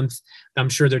once a month. I'm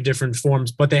sure they're different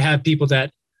forms, but they have people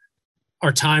that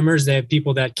are timers. They have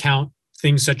people that count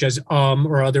things such as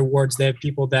or other words. They have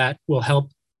people that will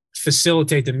help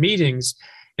facilitate the meetings.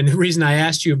 And the reason I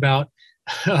asked you about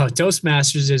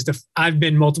Toastmasters is I've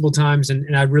been multiple times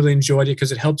and I really enjoyed it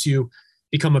because it helps you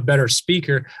become a better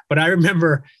speaker. But I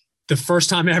remember the first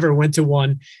time I ever went to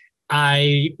one,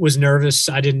 I was nervous.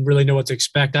 I didn't really know what to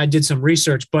expect. I did some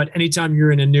research, but anytime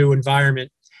you're in a new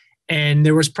environment, and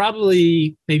there was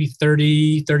probably maybe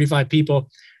 30, 35 people,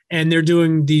 and they're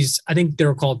doing these, I think they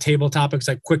were called table topics,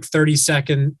 like quick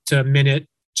 30-second to a minute,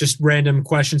 just random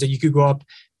questions that you could go up,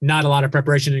 not a lot of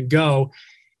preparation, and go.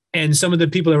 And some of the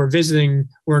people that were visiting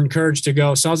were encouraged to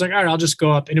go. So I was like, all right, I'll just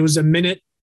go up. And it was a minute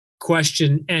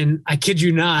question. And I kid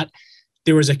you not,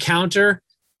 there was a counter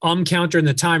and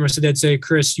the timer. So they'd say,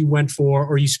 Chris,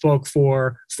 you spoke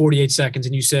for 48 seconds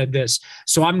and you said this.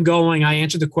 So I'm going, I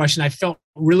answered the question. I felt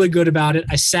really good about it.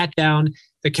 I sat down.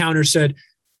 The counter said,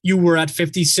 you were at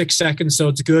 56 seconds. So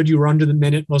it's good. You were under the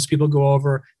minute. Most people go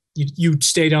over. You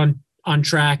stayed on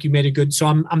track. You made it good. So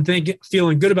I'm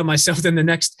feeling good about myself. Then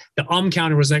the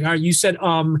counter was like, all right, you said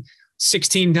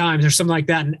 16 times or something like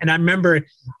that. And I remember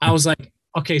I was like,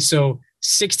 okay, so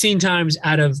 16 times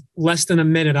out of less than a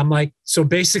minute. I'm like, so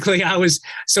basically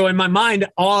so in my mind,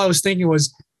 all I was thinking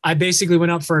was I basically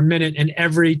went up for a minute and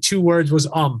every 2 words was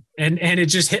and it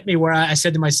just hit me where I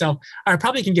said to myself, I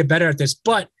probably can get better at this.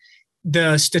 But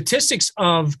the statistics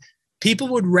of people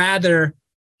would rather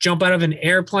jump out of an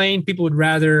airplane, people would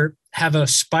rather have a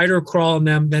spider crawl on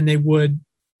them than they would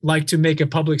like to make a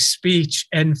public speech.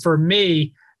 And for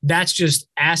me, that's just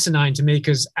asinine to me,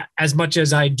 because as much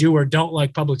as I do or don't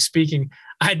like public speaking,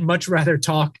 I'd much rather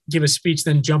give a speech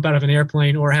than jump out of an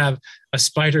airplane or have a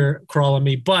spider crawl on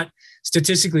me. But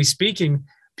statistically speaking,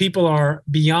 people are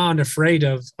beyond afraid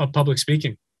of public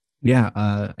speaking.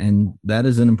 Yeah. And that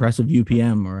is an impressive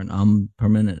UPM, or an per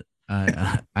minute.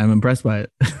 I'm impressed by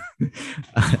it.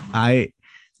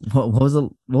 What was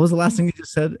the last thing you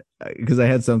just said? because I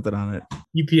had something on it.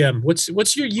 UPM. What's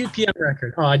your UPM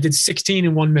record? Oh, I did 16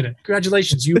 in 1 minute.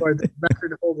 Congratulations. You are the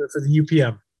record holder for the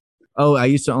UPM. Oh, I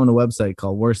used to own a website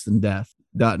called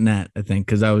worsethandeath.net, I think,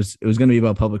 because it was going to be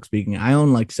about public speaking. I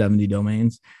own like 70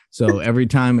 domains. So every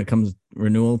time it comes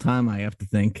renewal time, I have to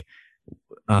think,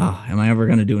 am I ever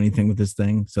going to do anything with this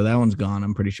thing? So that one's gone,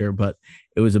 I'm pretty sure. But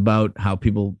it was about how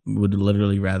people would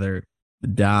literally rather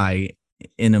die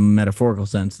in a metaphorical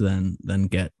sense than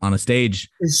get on a stage.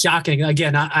 It's shocking.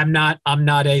 Again, I'm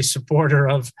not a supporter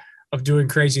of doing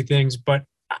crazy things, but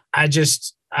I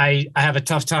have a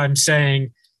tough time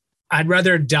saying I'd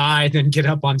rather die than get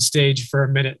up on stage for a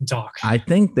minute and talk. I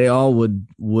think they all would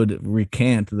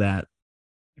recant that,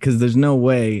 because there's no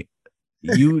way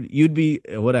you'd be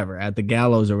whatever at the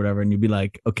gallows or whatever, and you'd be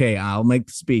like, okay, I'll make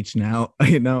the speech now.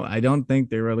 I don't think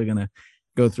they're really gonna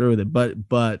go through with it.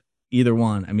 But either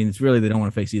one, I mean, it's really, they don't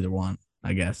want to face either one,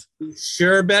 I guess.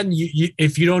 Sure, Ben. You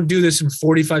if you don't do this in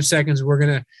 45 seconds, we're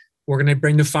gonna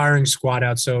bring the firing squad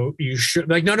out. So you should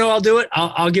like, no, I'll do it.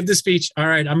 I'll give the speech. All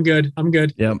right, I'm good.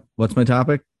 Yep. What's my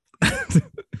topic?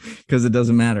 Because it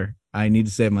doesn't matter. I need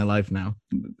to save my life now.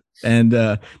 And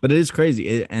but it is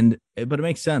crazy, but it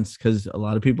makes sense, because a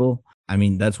lot of people, I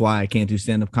mean, that's why I can't do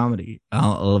stand-up comedy.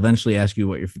 I'll eventually ask you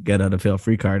what your get out of fail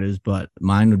free card is, but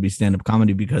mine would be stand-up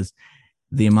comedy, because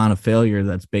the amount of failure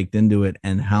that's baked into it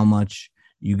and how much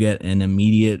you get an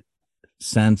immediate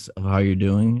sense of how you're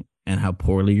doing and how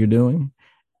poorly you're doing.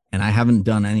 And I haven't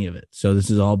done any of it. So this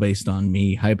is all based on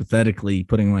me hypothetically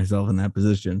putting myself in that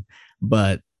position.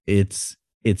 But it's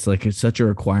like it's such a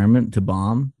requirement to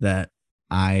bomb that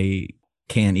I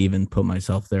can't even put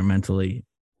myself there mentally.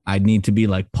 I need to be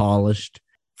like polished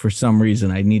for some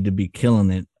reason. I need to be killing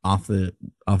it off the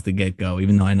get-go,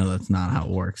 even though I know that's not how it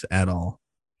works at all.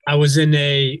 I was in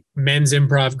a men's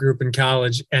improv group in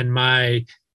college, and my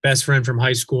best friend from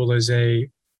high school is a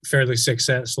fairly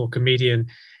successful comedian.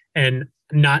 And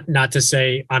not to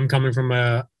say I'm coming from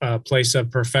a place of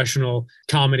professional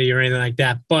comedy or anything like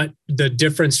that, but the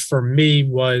difference for me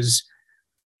was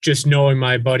just knowing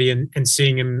my buddy and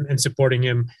seeing him and supporting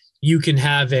him. You can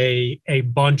have a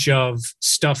bunch of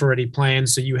stuff already planned.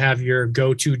 So you have your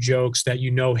go-to jokes that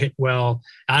hit well.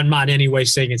 I'm not in any way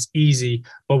saying it's easy,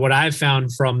 but what I've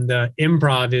found from the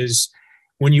improv is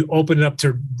when you open it up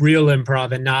to real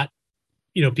improv and not,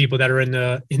 people that are in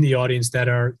the audience that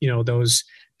are, those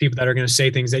people that are going to say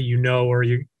things that or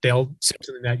they'll say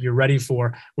something that you're ready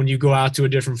for. When you go out to a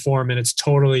different forum and it's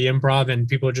totally improv and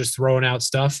people are just throwing out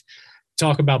stuff,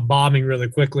 talk about bombing really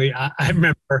quickly. I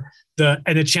remember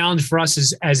the challenge for us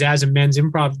is as a men's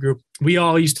improv group, we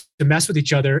all used to mess with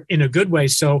each other in a good way.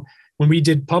 So when we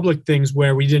did public things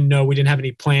where we didn't have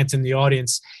any plants in the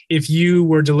audience, if you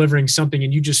were delivering something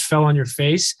and you just fell on your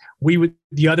face,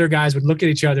 the other guys would look at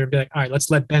each other and be like, all right, let's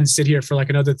let Ben sit here for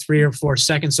like another 3 or 4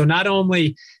 seconds. So not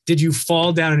only did you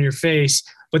fall down on your face,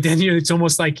 but then it's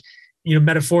almost like,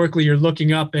 metaphorically, you're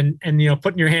looking up and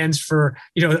putting your hands for,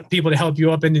 people to help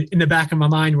you up. In the back of my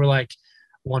mind, we're like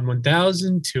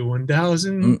 1,000,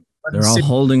 2,000. They're all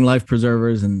holding life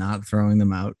preservers and not throwing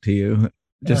them out to you,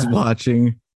 just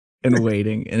watching and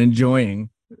waiting and enjoying,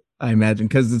 I imagine,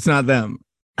 because it's not them.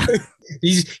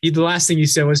 The last thing you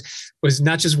said was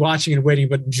not just watching and waiting,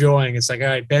 but enjoying. It's like, all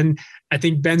right, Ben, I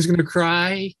think Ben's going to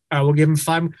cry. We'll give him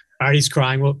 5. All right, he's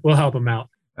crying. We'll help him out.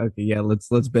 Okay, yeah, let's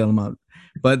bail him out.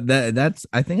 But that's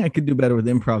I think I could do better with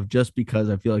improv, just because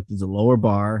I feel like there's a lower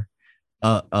bar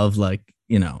of like,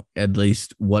 at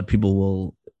least what people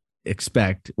will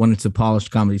expect. When it's a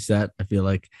polished comedy set, I feel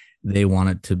like they want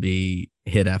it to be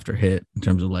hit after hit in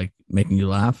terms of like making you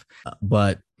laugh.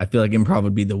 But I feel like improv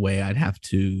would be the way I'd have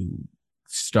to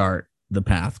start the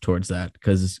path towards that,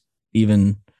 because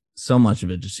even so much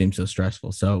of it just seems so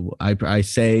stressful. So I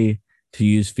say to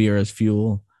use fear as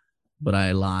fuel, but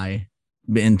I lie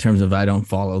in terms of I don't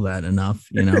follow that enough.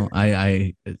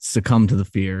 I succumb to the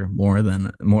fear more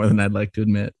than I'd like to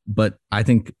admit. But I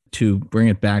think to bring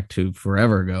it back to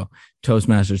forever ago,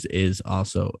 Toastmasters is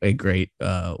also a great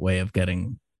way of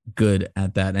getting good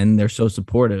at that. And they're so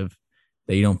supportive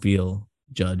that you don't feel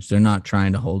judged. They're not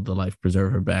trying to hold the life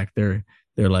preserver back. They're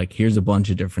like, here's a bunch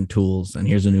of different tools and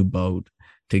here's a new boat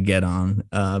to get on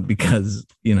because,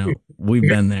 we've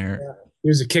been there.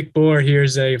 Here's a kickboard.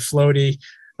 Here's a floaty.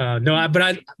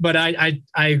 But I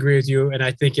agree with you, and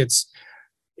I think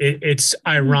it's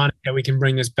ironic that we can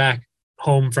bring this back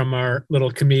home from our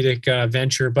little comedic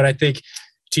venture. But I think,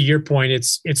 to your point,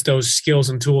 it's those skills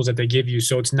and tools that they give you.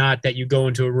 So it's not that you go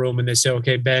into a room and they say,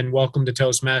 "Okay, Ben, welcome to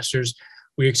Toastmasters.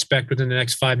 We expect within the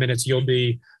next 5 minutes you'll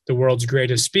be the world's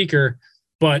greatest speaker."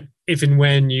 But if and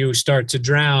when you start to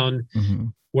drown,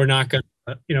 we're not going to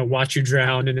watch you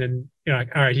drown, and then like,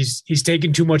 all right, he's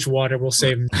taking too much water. We'll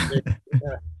save him.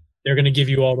 They're going to give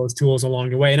you all those tools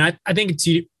along the way. And I think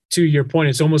to your point,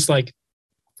 it's almost like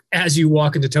as you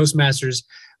walk into Toastmasters,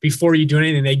 before you do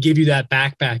anything, they give you that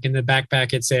backpack. In the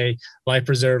backpack, it's a life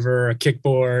preserver, a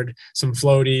kickboard, some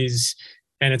floaties,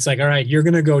 and it's like, all right, you're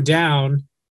going to go down.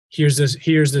 Here's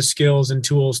the skills and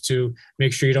tools to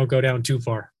make sure you don't go down too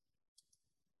far.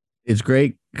 It's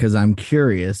great because I'm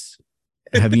curious.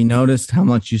 Have you noticed how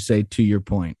much you say "to your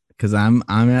point"? Because I'm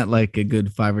at like a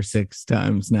good 5 or 6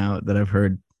 times now that I've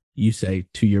heard you say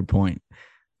 "to your point."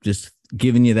 Just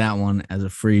giving you that one as a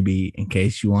freebie in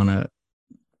case you want to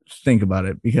think about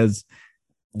it. Because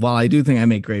while I do think I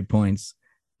make great points,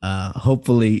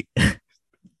 hopefully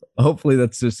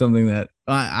that's just something that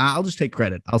I'll just take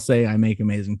credit. I'll say I make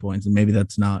amazing points, and maybe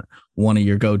that's not one of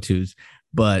your go-tos,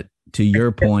 but to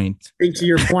your point,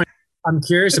 I'm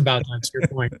curious about that. To your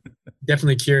point,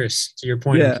 definitely curious to your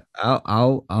point. Yeah,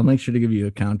 I'll make sure to give you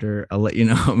a counter. I'll let you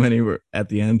know how many were at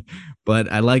the end,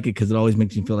 but I like it because it always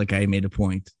makes me feel like I made a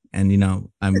point. And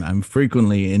I'm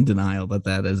frequently in denial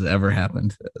that has ever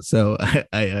happened. So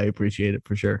I appreciate it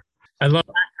for sure. I love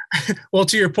that. Well,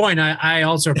 to your point, I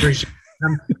also appreciate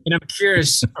it. And I'm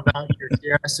curious about your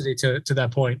curiosity to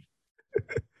that point.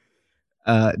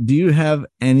 Do you have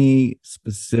any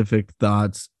specific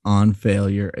thoughts on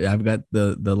failure? I've got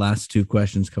the last 2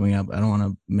 questions coming up. I don't want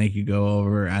to make you go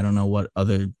over. I don't know what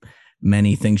other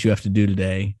many things you have to do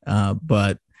today.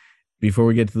 But before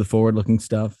we get to the forward-looking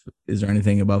stuff, is there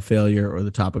anything about failure or the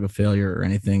topic of failure or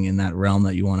anything in that realm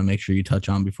that you want to make sure you touch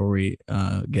on before we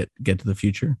get to the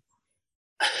future?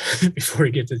 Before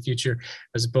we get to the future,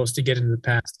 as opposed to get into the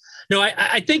past. No,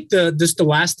 I think the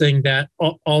last thing that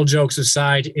all jokes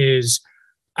aside is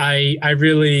I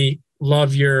really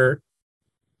love your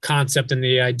concept and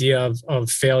the idea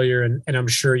of failure. And I'm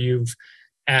sure you've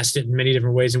asked it in many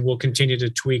different ways, and we'll continue to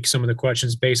tweak some of the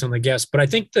questions based on the guests. But I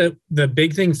think the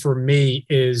big thing for me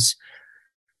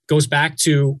goes back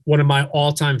to one of my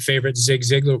all-time favorite Zig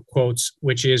Ziglar quotes,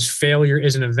 which is failure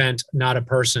is an event, not a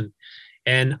person.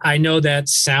 And I know that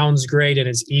sounds great and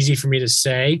it's easy for me to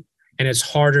say, and it's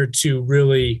harder to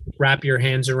really wrap your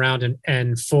hands around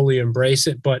and fully embrace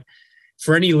it. But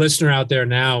for any listener out there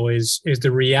now is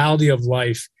the reality of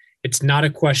life. It's not a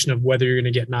question of whether you're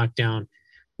going to get knocked down.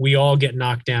 We all get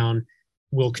knocked down.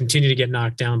 We'll continue to get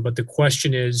knocked down. But the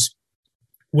question is,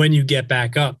 when you get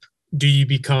back up, do you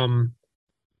become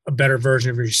a better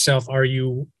version of yourself? Are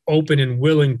you open and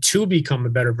willing to become a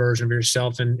better version of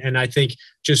yourself? And I think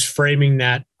just framing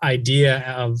that idea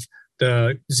of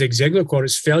the Zig Ziglar quote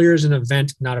is failure is an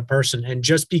event, not a person. And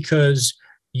just because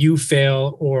you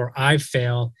fail or I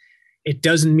fail, it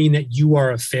doesn't mean that you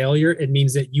are a failure. It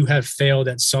means that you have failed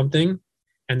at something.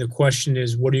 And the question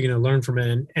is, what are you going to learn from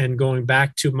it? And going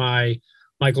back to my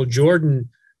Michael Jordan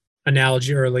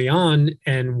analogy early on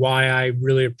and why I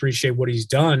really appreciate what he's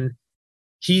done,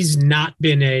 he's not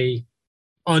been a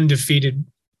undefeated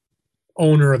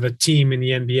owner of a team in the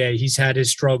NBA. He's had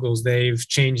his struggles. They've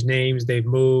changed names. They've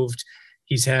moved.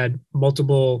 He's had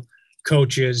multiple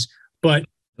coaches, but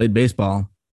played baseball.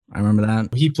 I remember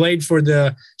that. He played for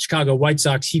the Chicago White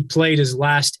Sox. He played his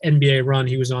last NBA run.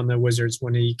 He was on the Wizards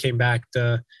when he came back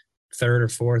the 3rd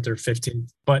or 4th or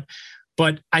 15th.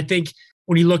 But I think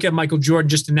when you look at Michael Jordan,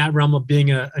 just in that realm of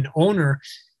being an owner,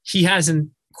 he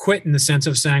hasn't quit in the sense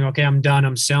of saying, okay, I'm done,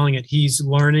 I'm selling it. He's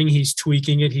learning, he's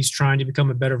tweaking it, he's trying to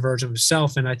become a better version of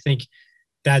himself. And I think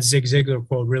that Zig Ziglar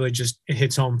quote really just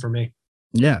hits home for me.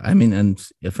 Yeah, I mean, and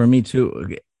for me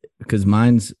too, because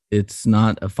it's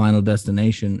not a final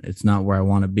destination. It's not where I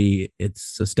want to be.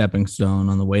 It's a stepping stone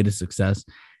on the way to success,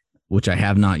 which I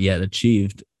have not yet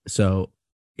achieved. So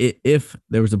if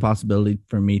there was a possibility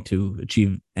for me to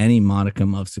achieve any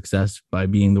modicum of success by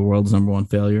being the world's #1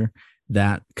 failure,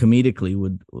 that comedically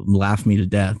would laugh me to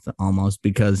death almost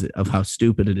because of how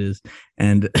stupid it is.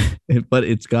 And, but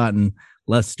it's gotten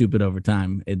less stupid over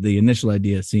time. The initial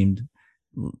idea seemed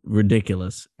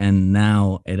ridiculous, and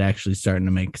now it actually starting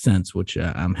to make sense, which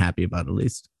I'm happy about at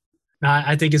least.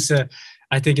 I think it's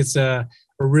a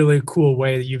really cool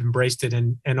way that you've embraced it.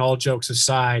 And all jokes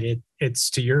aside, it's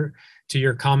to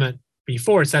your comment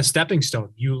before, it's that stepping stone.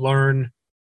 You learn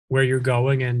where you're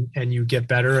going and you get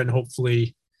better, and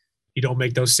hopefully you don't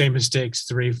make those same mistakes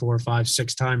 3, 4, 5,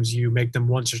 6 times. You make them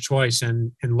once or twice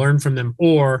and learn from them,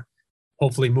 or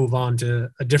hopefully move on to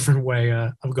a different way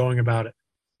of going about it.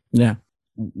 Yeah.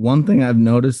 One thing I've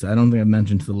noticed, I don't think I've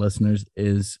mentioned to the listeners,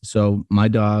 is so my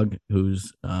dog,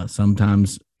 who's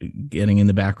sometimes getting in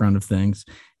the background of things,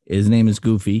 his name is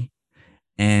Goofy,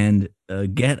 and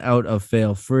get out of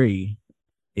fail free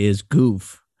is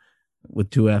goof. with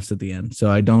two F's at the end.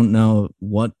 So I don't know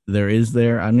what there is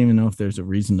there. I don't even know if there's a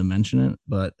reason to mention it,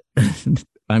 but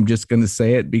I'm just going to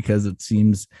say it because it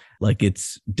seems like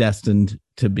it's destined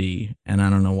to be, and I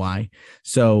don't know why.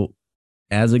 So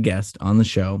as a guest on the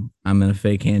show, I'm going to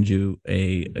fake hand you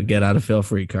a get out of fail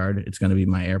free card. It's going to be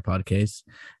my AirPod case.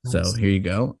 Nice. So here you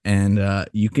go. And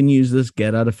you can use this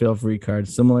get out of fail free card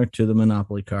similar to the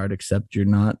Monopoly card, except you're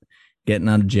not getting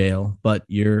out of jail, but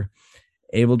you're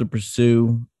able to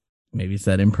pursue, maybe it's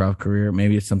that improv career,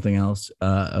 maybe it's something else,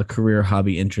 a career,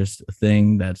 hobby, interest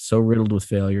thing that's so riddled with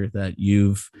failure that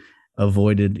you've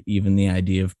avoided even the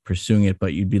idea of pursuing it,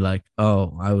 but you'd be like,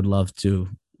 oh, I would love to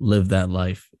live that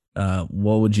life.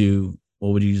 What would you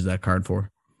use that card for?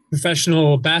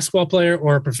 Professional basketball player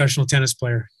or a professional tennis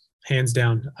player? Hands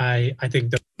down. I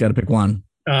think got to pick one.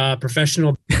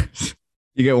 Professional.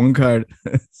 You get one card.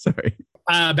 Sorry.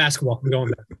 Basketball. I'm going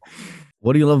back.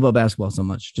 What do you love about basketball so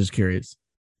much? Just curious.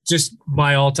 Just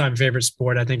my all-time favorite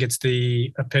sport. I think it's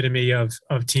the epitome of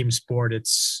team sport.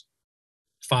 It's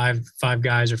five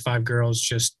guys or five girls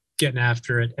just getting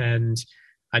after it. And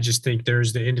I just think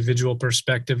there's the individual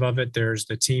perspective of it. There's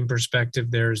the team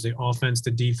perspective. There's the offense,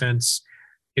 the defense.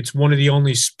 It's one of the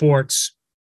only sports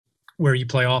where you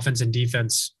play offense and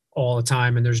defense all the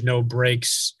time, and there's no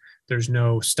breaks. There's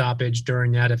no stoppage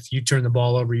during that. If you turn the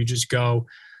ball over, you just go.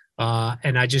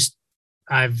 And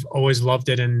I've always loved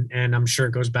it. And I'm sure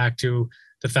it goes back to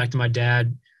the fact that my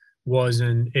dad was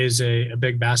and is a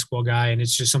big basketball guy. And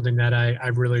it's just something that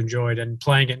I've really enjoyed. And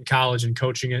playing it in college and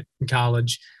coaching it in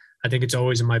college, I think it's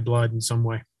always in my blood in some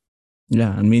way. Yeah.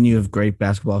 I mean, you have great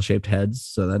basketball shaped heads,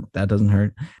 so that doesn't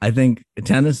hurt. I think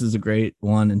tennis is a great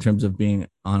one in terms of being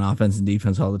on offense and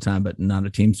defense all the time, but not a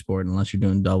team sport unless you're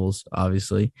doing doubles,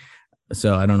 obviously.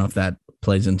 So I don't know if that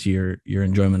plays into your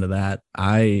enjoyment of that.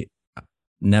 I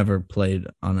never played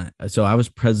on it. So I was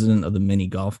president of the mini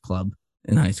golf club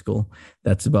in high school.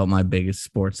 That's about my biggest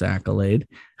sports accolade.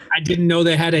 I didn't know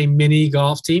they had a mini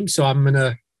golf team, so I'm going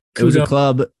to. It was a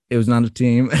club. It was not a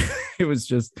team. It was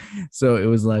just, so it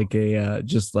was like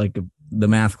the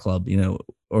math club,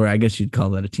 or I guess you'd call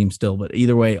that a team still. But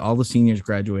either way, all the seniors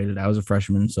graduated. I was a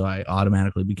freshman, so I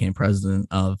automatically became president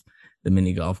of the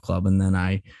mini golf club. And then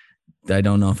I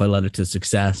don't know if I led it to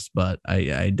success, but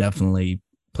I definitely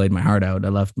played my heart out. I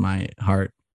left my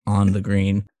heart on the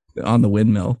green, on the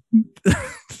windmill. I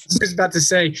was just about to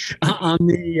say on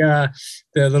the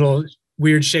little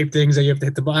weird shaped things that you have to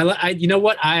hit the ball. You know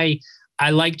what? I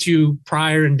liked you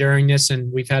prior and during this,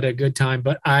 and we've had a good time,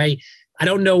 but I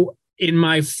don't know in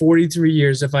my 43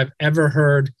 years if I've ever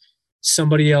heard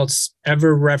somebody else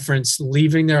ever reference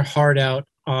leaving their heart out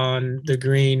on the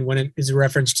green when it is a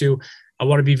reference to, I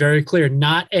want to be very clear,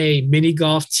 not a mini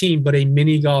golf team, but a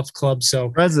mini golf club. So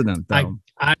president, though.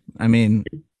 I mean,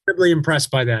 incredibly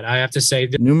impressed by that. I have to say,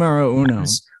 numero uno,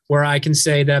 where I can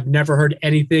say that I've never heard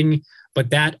anything but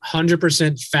that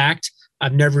 100% fact.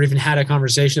 I've never even had a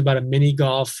conversation about a mini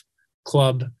golf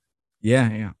club.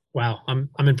 Yeah. Wow,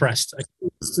 I'm impressed. I can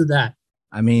do that.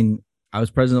 I mean, I was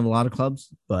president of a lot of clubs,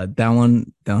 but that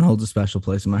one holds a special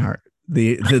place in my heart.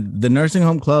 The nursing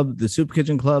home club, the soup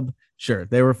kitchen club, sure,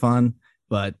 they were fun.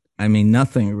 But I mean,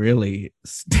 nothing really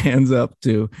stands up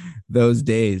to those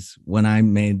days when I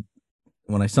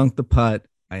sunk the putt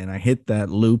and I hit that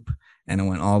loop and it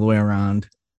went all the way around.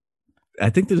 I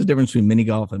think there's a difference between mini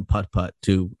golf and putt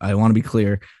too. I want to be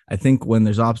clear. I think when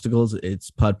there's obstacles,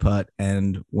 it's putt,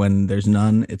 and when there's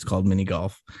none, it's called mini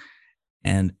golf.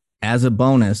 And as a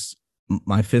bonus,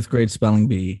 my 5th grade spelling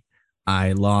bee,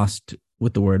 I lost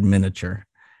with the word miniature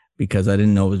because I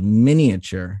didn't know it was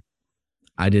miniature.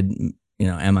 I did,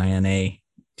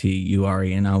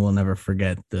 MINATURE, and I will never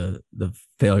forget the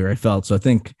failure I felt. So I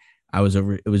think it was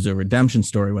a redemption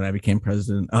story when I became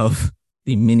president of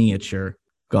the miniature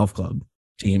golf club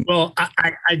team. Well,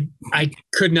 I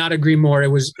could not agree more. It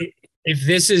was, if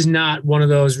this is not one of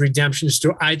those redemption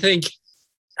stories, I think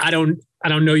I don't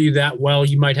know you that well.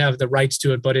 You might have the rights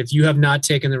to it, but if you have not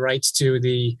taken the rights to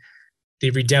the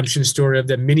redemption story of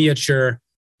the miniature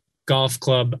golf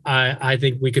club, I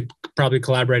think we could probably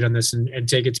collaborate on this and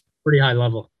take it to a pretty high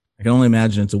level. I can only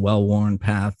imagine it's a well-worn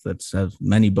path that has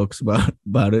many books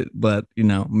about it, but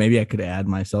maybe I could add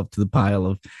myself to the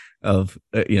pile of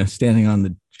standing on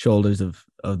the shoulders of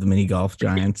the mini golf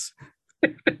giants.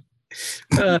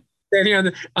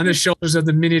 Standing on the shoulders of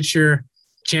the miniature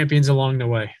champions along the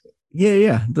way.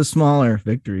 Yeah, the smaller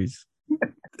victories.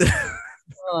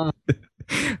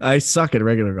 I suck at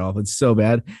regular golf. It's so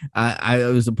bad.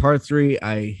 It was a par 3.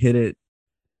 I hit it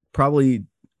probably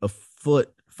a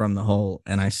foot from the hole,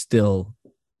 and I still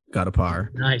got a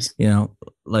par. Nice. The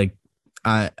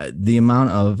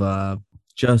amount of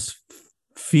just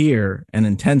fear and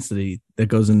intensity that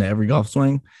goes into every golf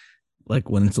swing. Like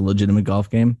when it's a legitimate golf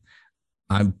game,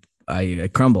 I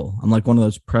crumble. I'm like one of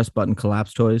those press button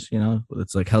collapse toys, you know,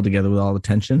 it's like held together with all the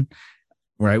tension.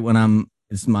 Right when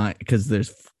because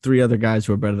there's three other guys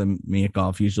who are better than me at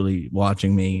golf usually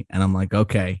watching me, and I'm like,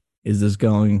 okay, is this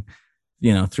going,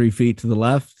 3 feet to the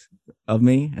left of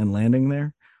me and landing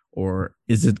there, or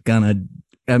is it gonna?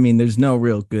 I mean, there's no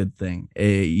real good thing.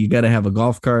 You got to have a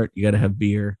golf cart, you got to have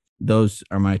beer. Those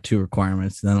are my two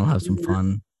requirements. Then I'll have some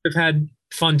fun. We've had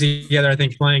fun together, I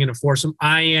think, playing in a foursome.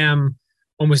 I am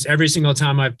almost every single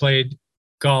time I've played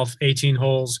golf, 18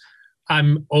 holes,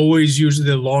 I'm always usually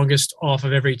the longest off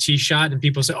of every tee shot. And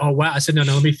people say, oh, wow. I said, no,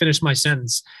 let me finish my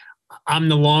sentence. I'm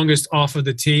the longest off of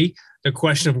the tee. The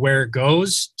question of where it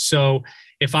goes. So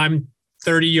if I'm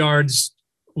 30 yards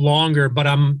longer, but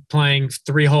I'm playing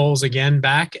 3 holes again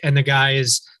back, and the guy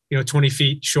is, 20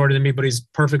 feet shorter than me, but he's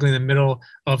perfectly in the middle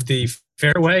of the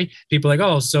fairway, people are like,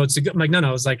 oh, so it's a good, I'm like,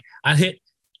 no. It's like I hit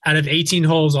out of 18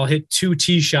 holes, I'll hit 2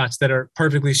 tee shots that are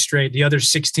perfectly straight. The other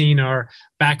 16 are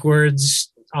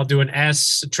backwards. I'll do an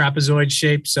S, a trapezoid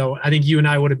shape. So I think you and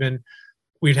I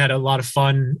we'd had a lot of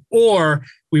fun, or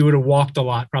we would have walked a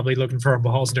lot, probably looking for our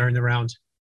balls during the round.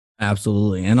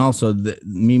 Absolutely. And also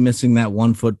me missing that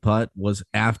 1 foot putt was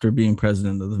after being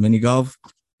president of the mini golf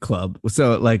club.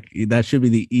 So like that should be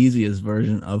the easiest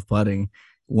version of putting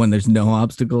when there's no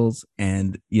obstacles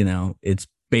and, it's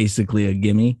basically a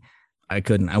gimme.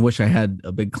 I wish I had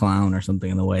a big clown or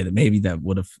something in the way that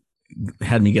would have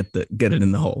had me get it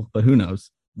in the hole, but who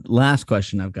knows? Last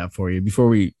question I've got for you before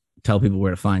we tell people where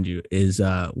to find you is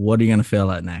what are you going to fail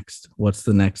at next? What's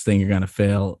the next thing you're going to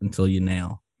fail until you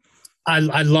nail?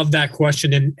 I love that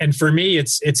question. And for me,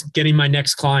 it's getting my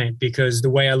next client, because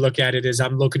the way I look at it is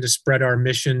I'm looking to spread our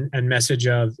mission and message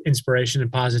of inspiration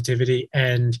and positivity.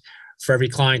 And for every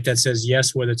client that says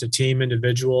yes, whether it's a team,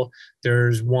 individual,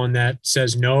 there's one that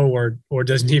says no or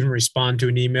doesn't even respond to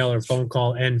an email or phone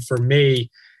call. And for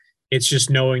me, it's just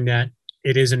knowing that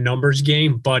it is a numbers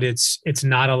game, but it's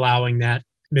not allowing that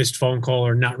missed phone call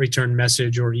or not returned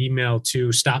message or email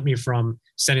to stop me from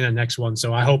sending the next one.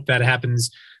 So I hope that happens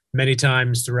many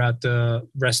times throughout the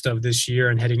rest of this year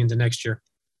and heading into next year.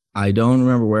 I don't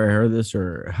remember where I heard this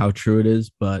or how true it is,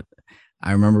 but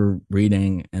I remember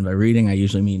reading, and by reading, I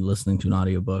usually mean listening to an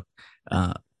audiobook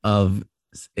of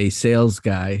a sales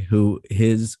guy who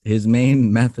his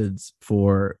main methods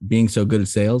for being so good at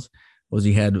sales was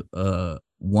he had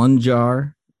one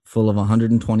jar full of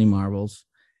 120 marbles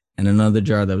and another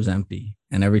jar that was empty.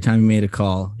 And every time he made a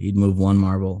call, he'd move one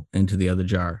marble into the other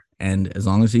jar. And as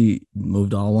long as he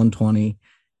moved all 120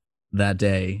 that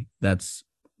day, that's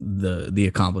the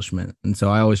accomplishment. And so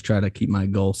I always try to keep my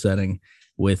goal setting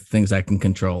with things I can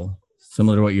control,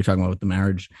 similar to what you're talking about with the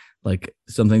marriage. Like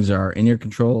some things are in your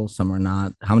control, some are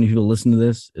not. How many people listen to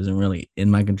this isn't really in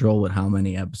my control, but how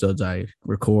many episodes I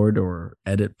record or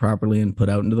edit properly and put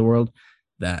out into the world,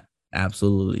 that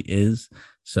absolutely is.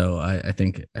 So I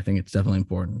think it's definitely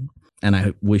important. And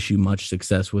I wish you much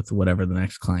success with whatever the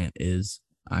next client is.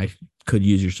 I could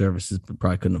use your services, but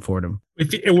probably couldn't afford them.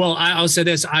 Well, I'll say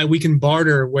this: we can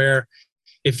barter. Where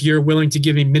if you're willing to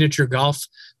give me miniature golf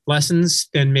lessons,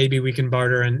 then maybe we can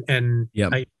barter and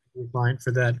yep. I client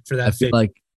for that. I feel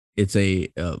like it's a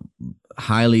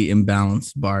highly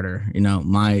imbalanced barter.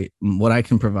 What I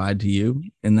can provide to you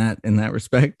in that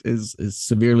respect is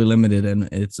severely limited, and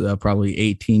it's probably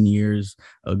 18 years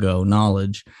ago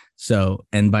knowledge. So,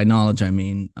 and by knowledge, I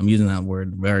mean I'm using that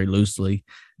word very loosely.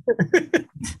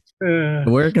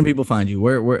 Where can people find you?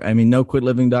 Where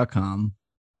noquitliving.com.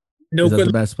 Is that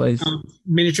the best place?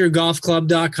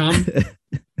 Miniaturegolfclub.com.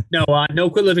 No,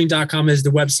 noquitliving.com is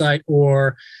the website,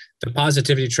 or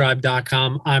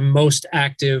thepositivitytribe.com. I'm most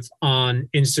active on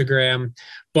Instagram,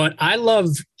 but I love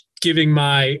giving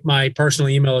my personal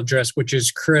email address, which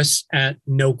is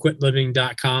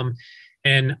chris@noquitliving.com.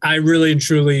 And I really and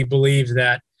truly believe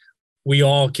that we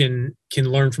all can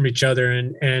learn from each other.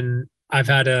 And I've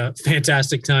had a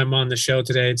fantastic time on the show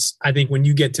today. I think when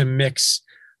you get to mix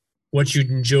what you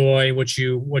enjoy, what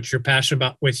you're passionate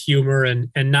about with humor, and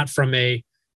not from a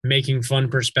making fun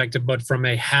perspective, but from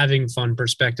a having fun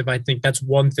perspective, I think that's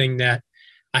one thing that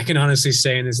I can honestly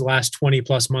say in this last 20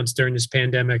 plus months during this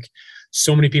pandemic,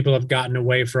 so many people have gotten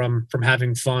away from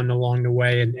having fun along the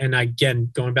way. And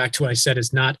again, going back to what I said,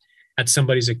 it's not at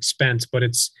somebody's expense, but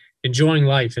it's enjoying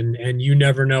life. And you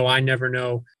never know, I never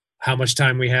know how much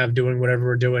time we have doing whatever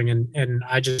we're doing. And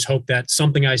I just hope that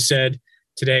something I said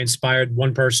today inspired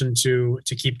one person to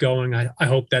keep going. I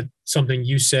hope that something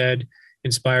you said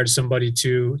inspired somebody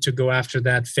to go after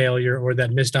that failure or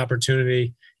that missed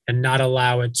opportunity and not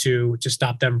allow it to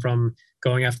stop them from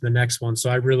going after the next one. So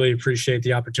I really appreciate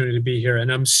the opportunity to be here,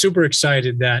 and I'm super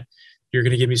excited that you're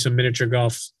going to give me some miniature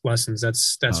golf lessons.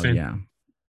 That's fantastic.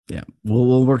 Yeah.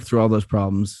 We'll work through all those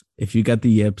problems. If you got the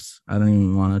yips, I don't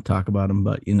even want to talk about them,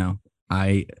 but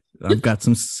I've got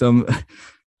some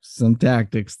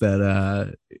tactics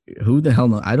that who the hell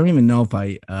knows? I don't even know if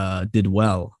I did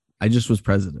well. I just was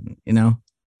president,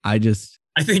 I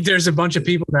think there's a bunch of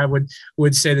people that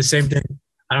would say the same thing.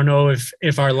 I don't know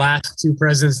if our last two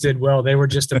presidents did well. They were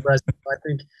just a president. I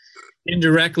think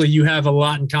indirectly you have a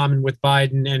lot in common with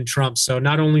Biden and Trump. So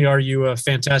not only are you a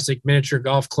fantastic miniature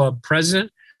golf club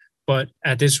president, but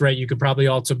at this rate, you could probably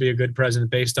also be a good president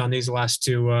based on these last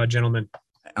two gentlemen.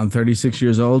 I'm 36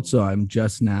 years old, so I'm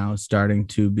just now starting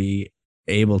to be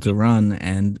able to run,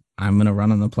 and I'm going to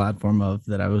run on the platform of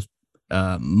that I was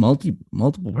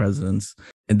multiple presidents.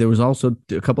 And there was also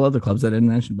a couple other clubs I didn't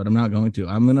mention, but I'm not going to.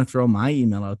 I'm going to throw my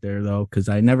email out there, though, because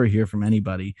I never hear from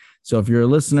anybody. So if you're a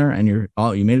listener and you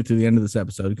made it to the end of this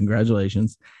episode,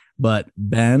 congratulations. But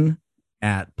ben@pod.fail,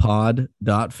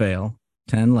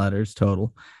 10 letters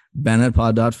total,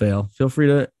 ben@pod.fail. Feel free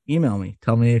to email me.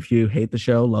 Tell me if you hate the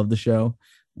show, love the show,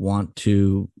 want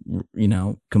to,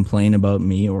 complain about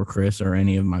me or Chris or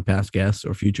any of my past guests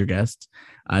or future guests.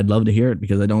 I'd love to hear it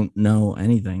because I don't know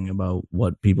anything about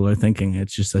what people are thinking.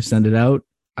 It's just I send it out.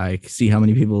 I see how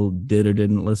many people did or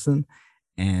didn't listen,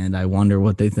 and I wonder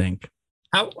what they think.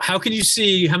 How can you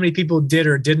see how many people did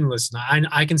or didn't listen?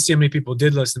 I can see how many people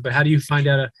did listen, but how do you find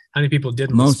out how many people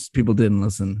didn't listen? Most people didn't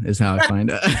listen is how I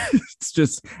find out. It's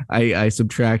just I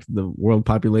subtract the world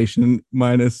population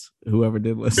minus whoever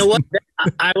did listen. You know what?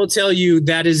 I will tell you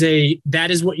that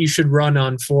is what you should run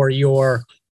on for your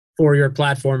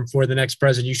platform for the next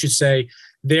president. You should say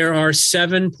there are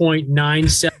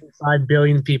 7.975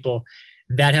 billion people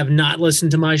that have not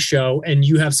listened to my show, and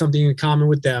you have something in common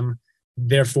with them.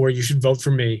 Therefore, you should vote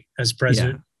for me as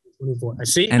president. Yeah. I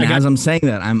see. And as I'm saying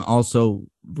that, I'm also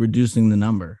reducing the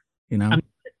number.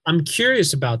 I'm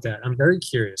curious about that. I'm very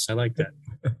curious. I like that.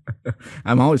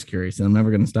 I'm always curious, and I'm never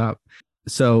going to stop.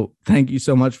 So thank you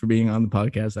so much for being on the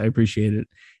podcast. I appreciate it.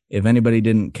 If anybody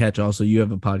didn't catch, also, you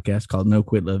have a podcast called No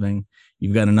Quit Living.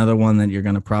 You've got another one that you're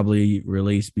going to probably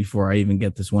release before I even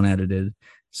get this one edited.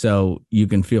 So you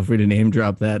can feel free to name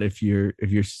drop that if you're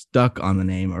stuck on the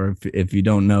name, or if you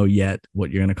don't know yet what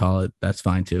you're going to call it, that's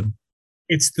fine too.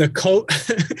 It's the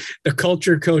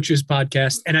Culture Coaches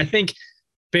podcast. And I think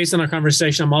based on our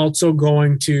conversation, I'm also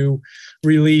going to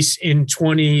release in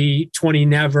 2020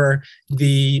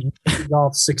 the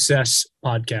Golf Success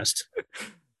podcast.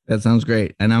 That sounds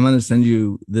great. And I'm going to send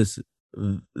you the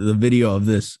video of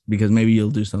this because maybe you'll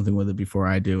do something with it before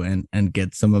I do and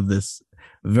get some of this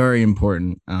very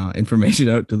important information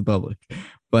out to the public.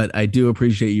 But I do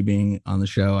appreciate you being on the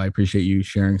show. I appreciate you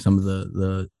sharing some of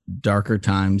the darker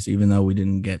times, even though we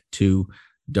didn't get too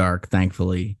dark,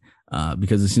 thankfully,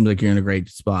 because it seems like you're in a great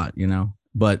spot,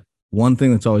 But one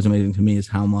thing that's always amazing to me is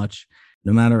how much,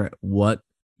 no matter what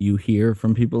you hear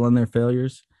from people on their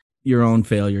failures, your own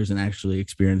failures and actually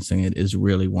experiencing it is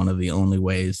really one of the only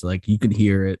ways. Like, you could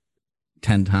hear it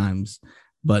 10 times,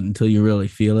 but until you really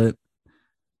feel it,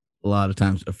 a lot of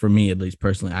times, for me, at least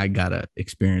personally, I gotta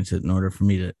experience it in order for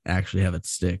me to actually have it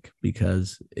stick,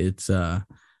 because it's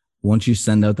once you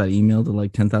send out that email to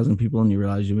like 10,000 people and you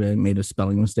realize you made a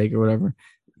spelling mistake or whatever,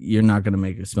 you're not going to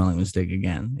make a spelling mistake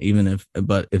again.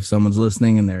 But if someone's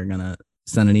listening and they're going to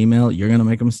send an email, you're going to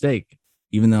make a mistake,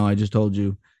 even though I just told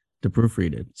you to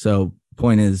proofread it. So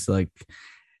point is, like,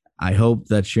 I hope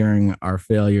that sharing our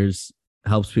failures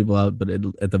helps people out, but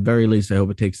at the very least, I hope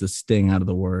it takes the sting out of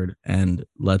the word and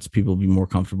lets people be more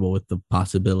comfortable with the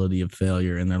possibility of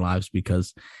failure in their lives,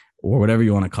 because, or whatever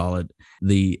you want to call it,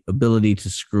 the ability to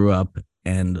screw up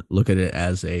and look at it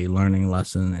as a learning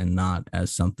lesson and not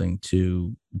as something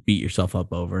to beat yourself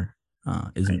up over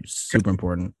is super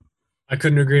important. I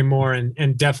couldn't agree more.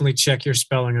 And definitely check your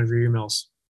spelling of your emails.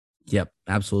 Yep,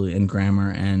 absolutely. And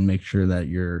grammar, and make sure that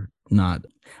you're not,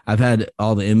 I've had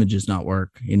all the images not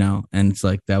work, and it's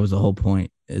like, that was the whole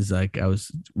point, is like, I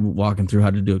was walking through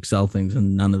how to do Excel things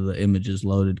and none of the images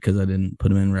loaded because I didn't put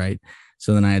them in right.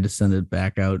 So then I had to send it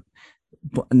back out.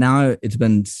 Now it's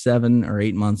been 7 or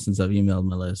 8 months since I've emailed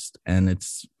my list, and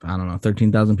it's, I don't know,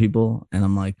 13,000 people. And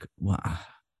I'm like, wow,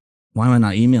 why am I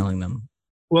not emailing them?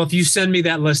 Well, if you send me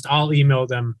that list, I'll email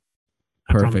them.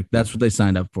 Perfect. That's what they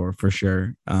signed up for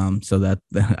sure. So that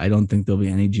I don't think there'll be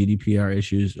any GDPR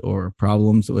issues or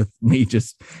problems with me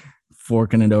just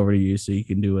forking it over to you so you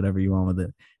can do whatever you want with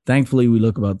it. Thankfully, we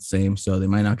look about the same, so they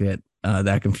might not get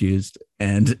that confused.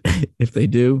 And if they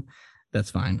do,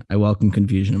 that's fine. I welcome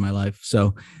confusion in my life.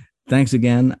 So thanks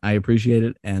again. I appreciate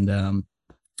it. And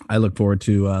I look forward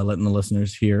to letting the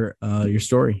listeners hear your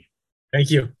story. Thank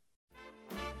you.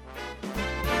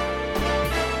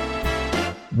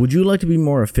 Would you like to be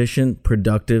more efficient,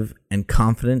 productive, and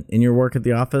confident in your work at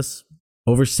the office?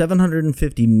 Over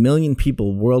 750 million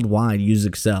people worldwide use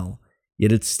Excel,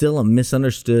 yet it's still a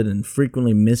misunderstood and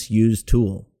frequently misused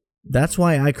tool. That's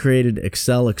why I created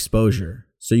Excel Exposure,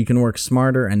 so you can work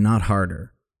smarter and not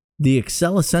harder. The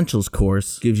Excel Essentials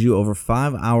course gives you over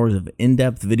 5 hours of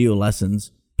in-depth video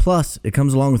lessons, plus it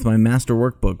comes along with my master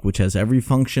workbook, which has every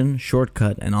function,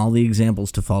 shortcut, and all the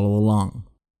examples to follow along.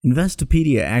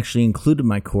 Investopedia actually included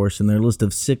my course in their list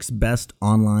of 6 best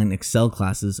online Excel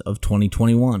classes of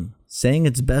 2021, saying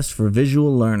it's best for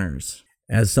visual learners.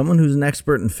 As someone who's an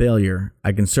expert in failure,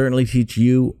 I can certainly teach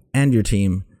you and your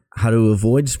team how to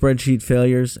avoid spreadsheet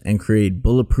failures and create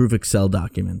bulletproof Excel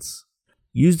documents.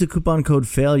 Use the coupon code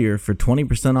FAILURE for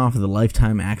 20% off of the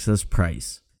lifetime access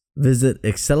price. Visit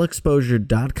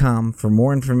excelexposure.com for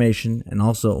more information and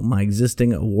also my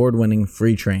existing award-winning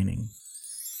free training.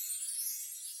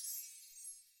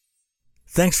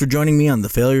 Thanks for joining me on the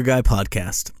Failure Guy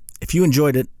podcast. If you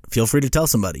enjoyed it, feel free to tell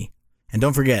somebody. And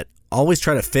don't forget, always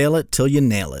try to fail it till you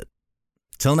nail it.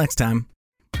 Till next time.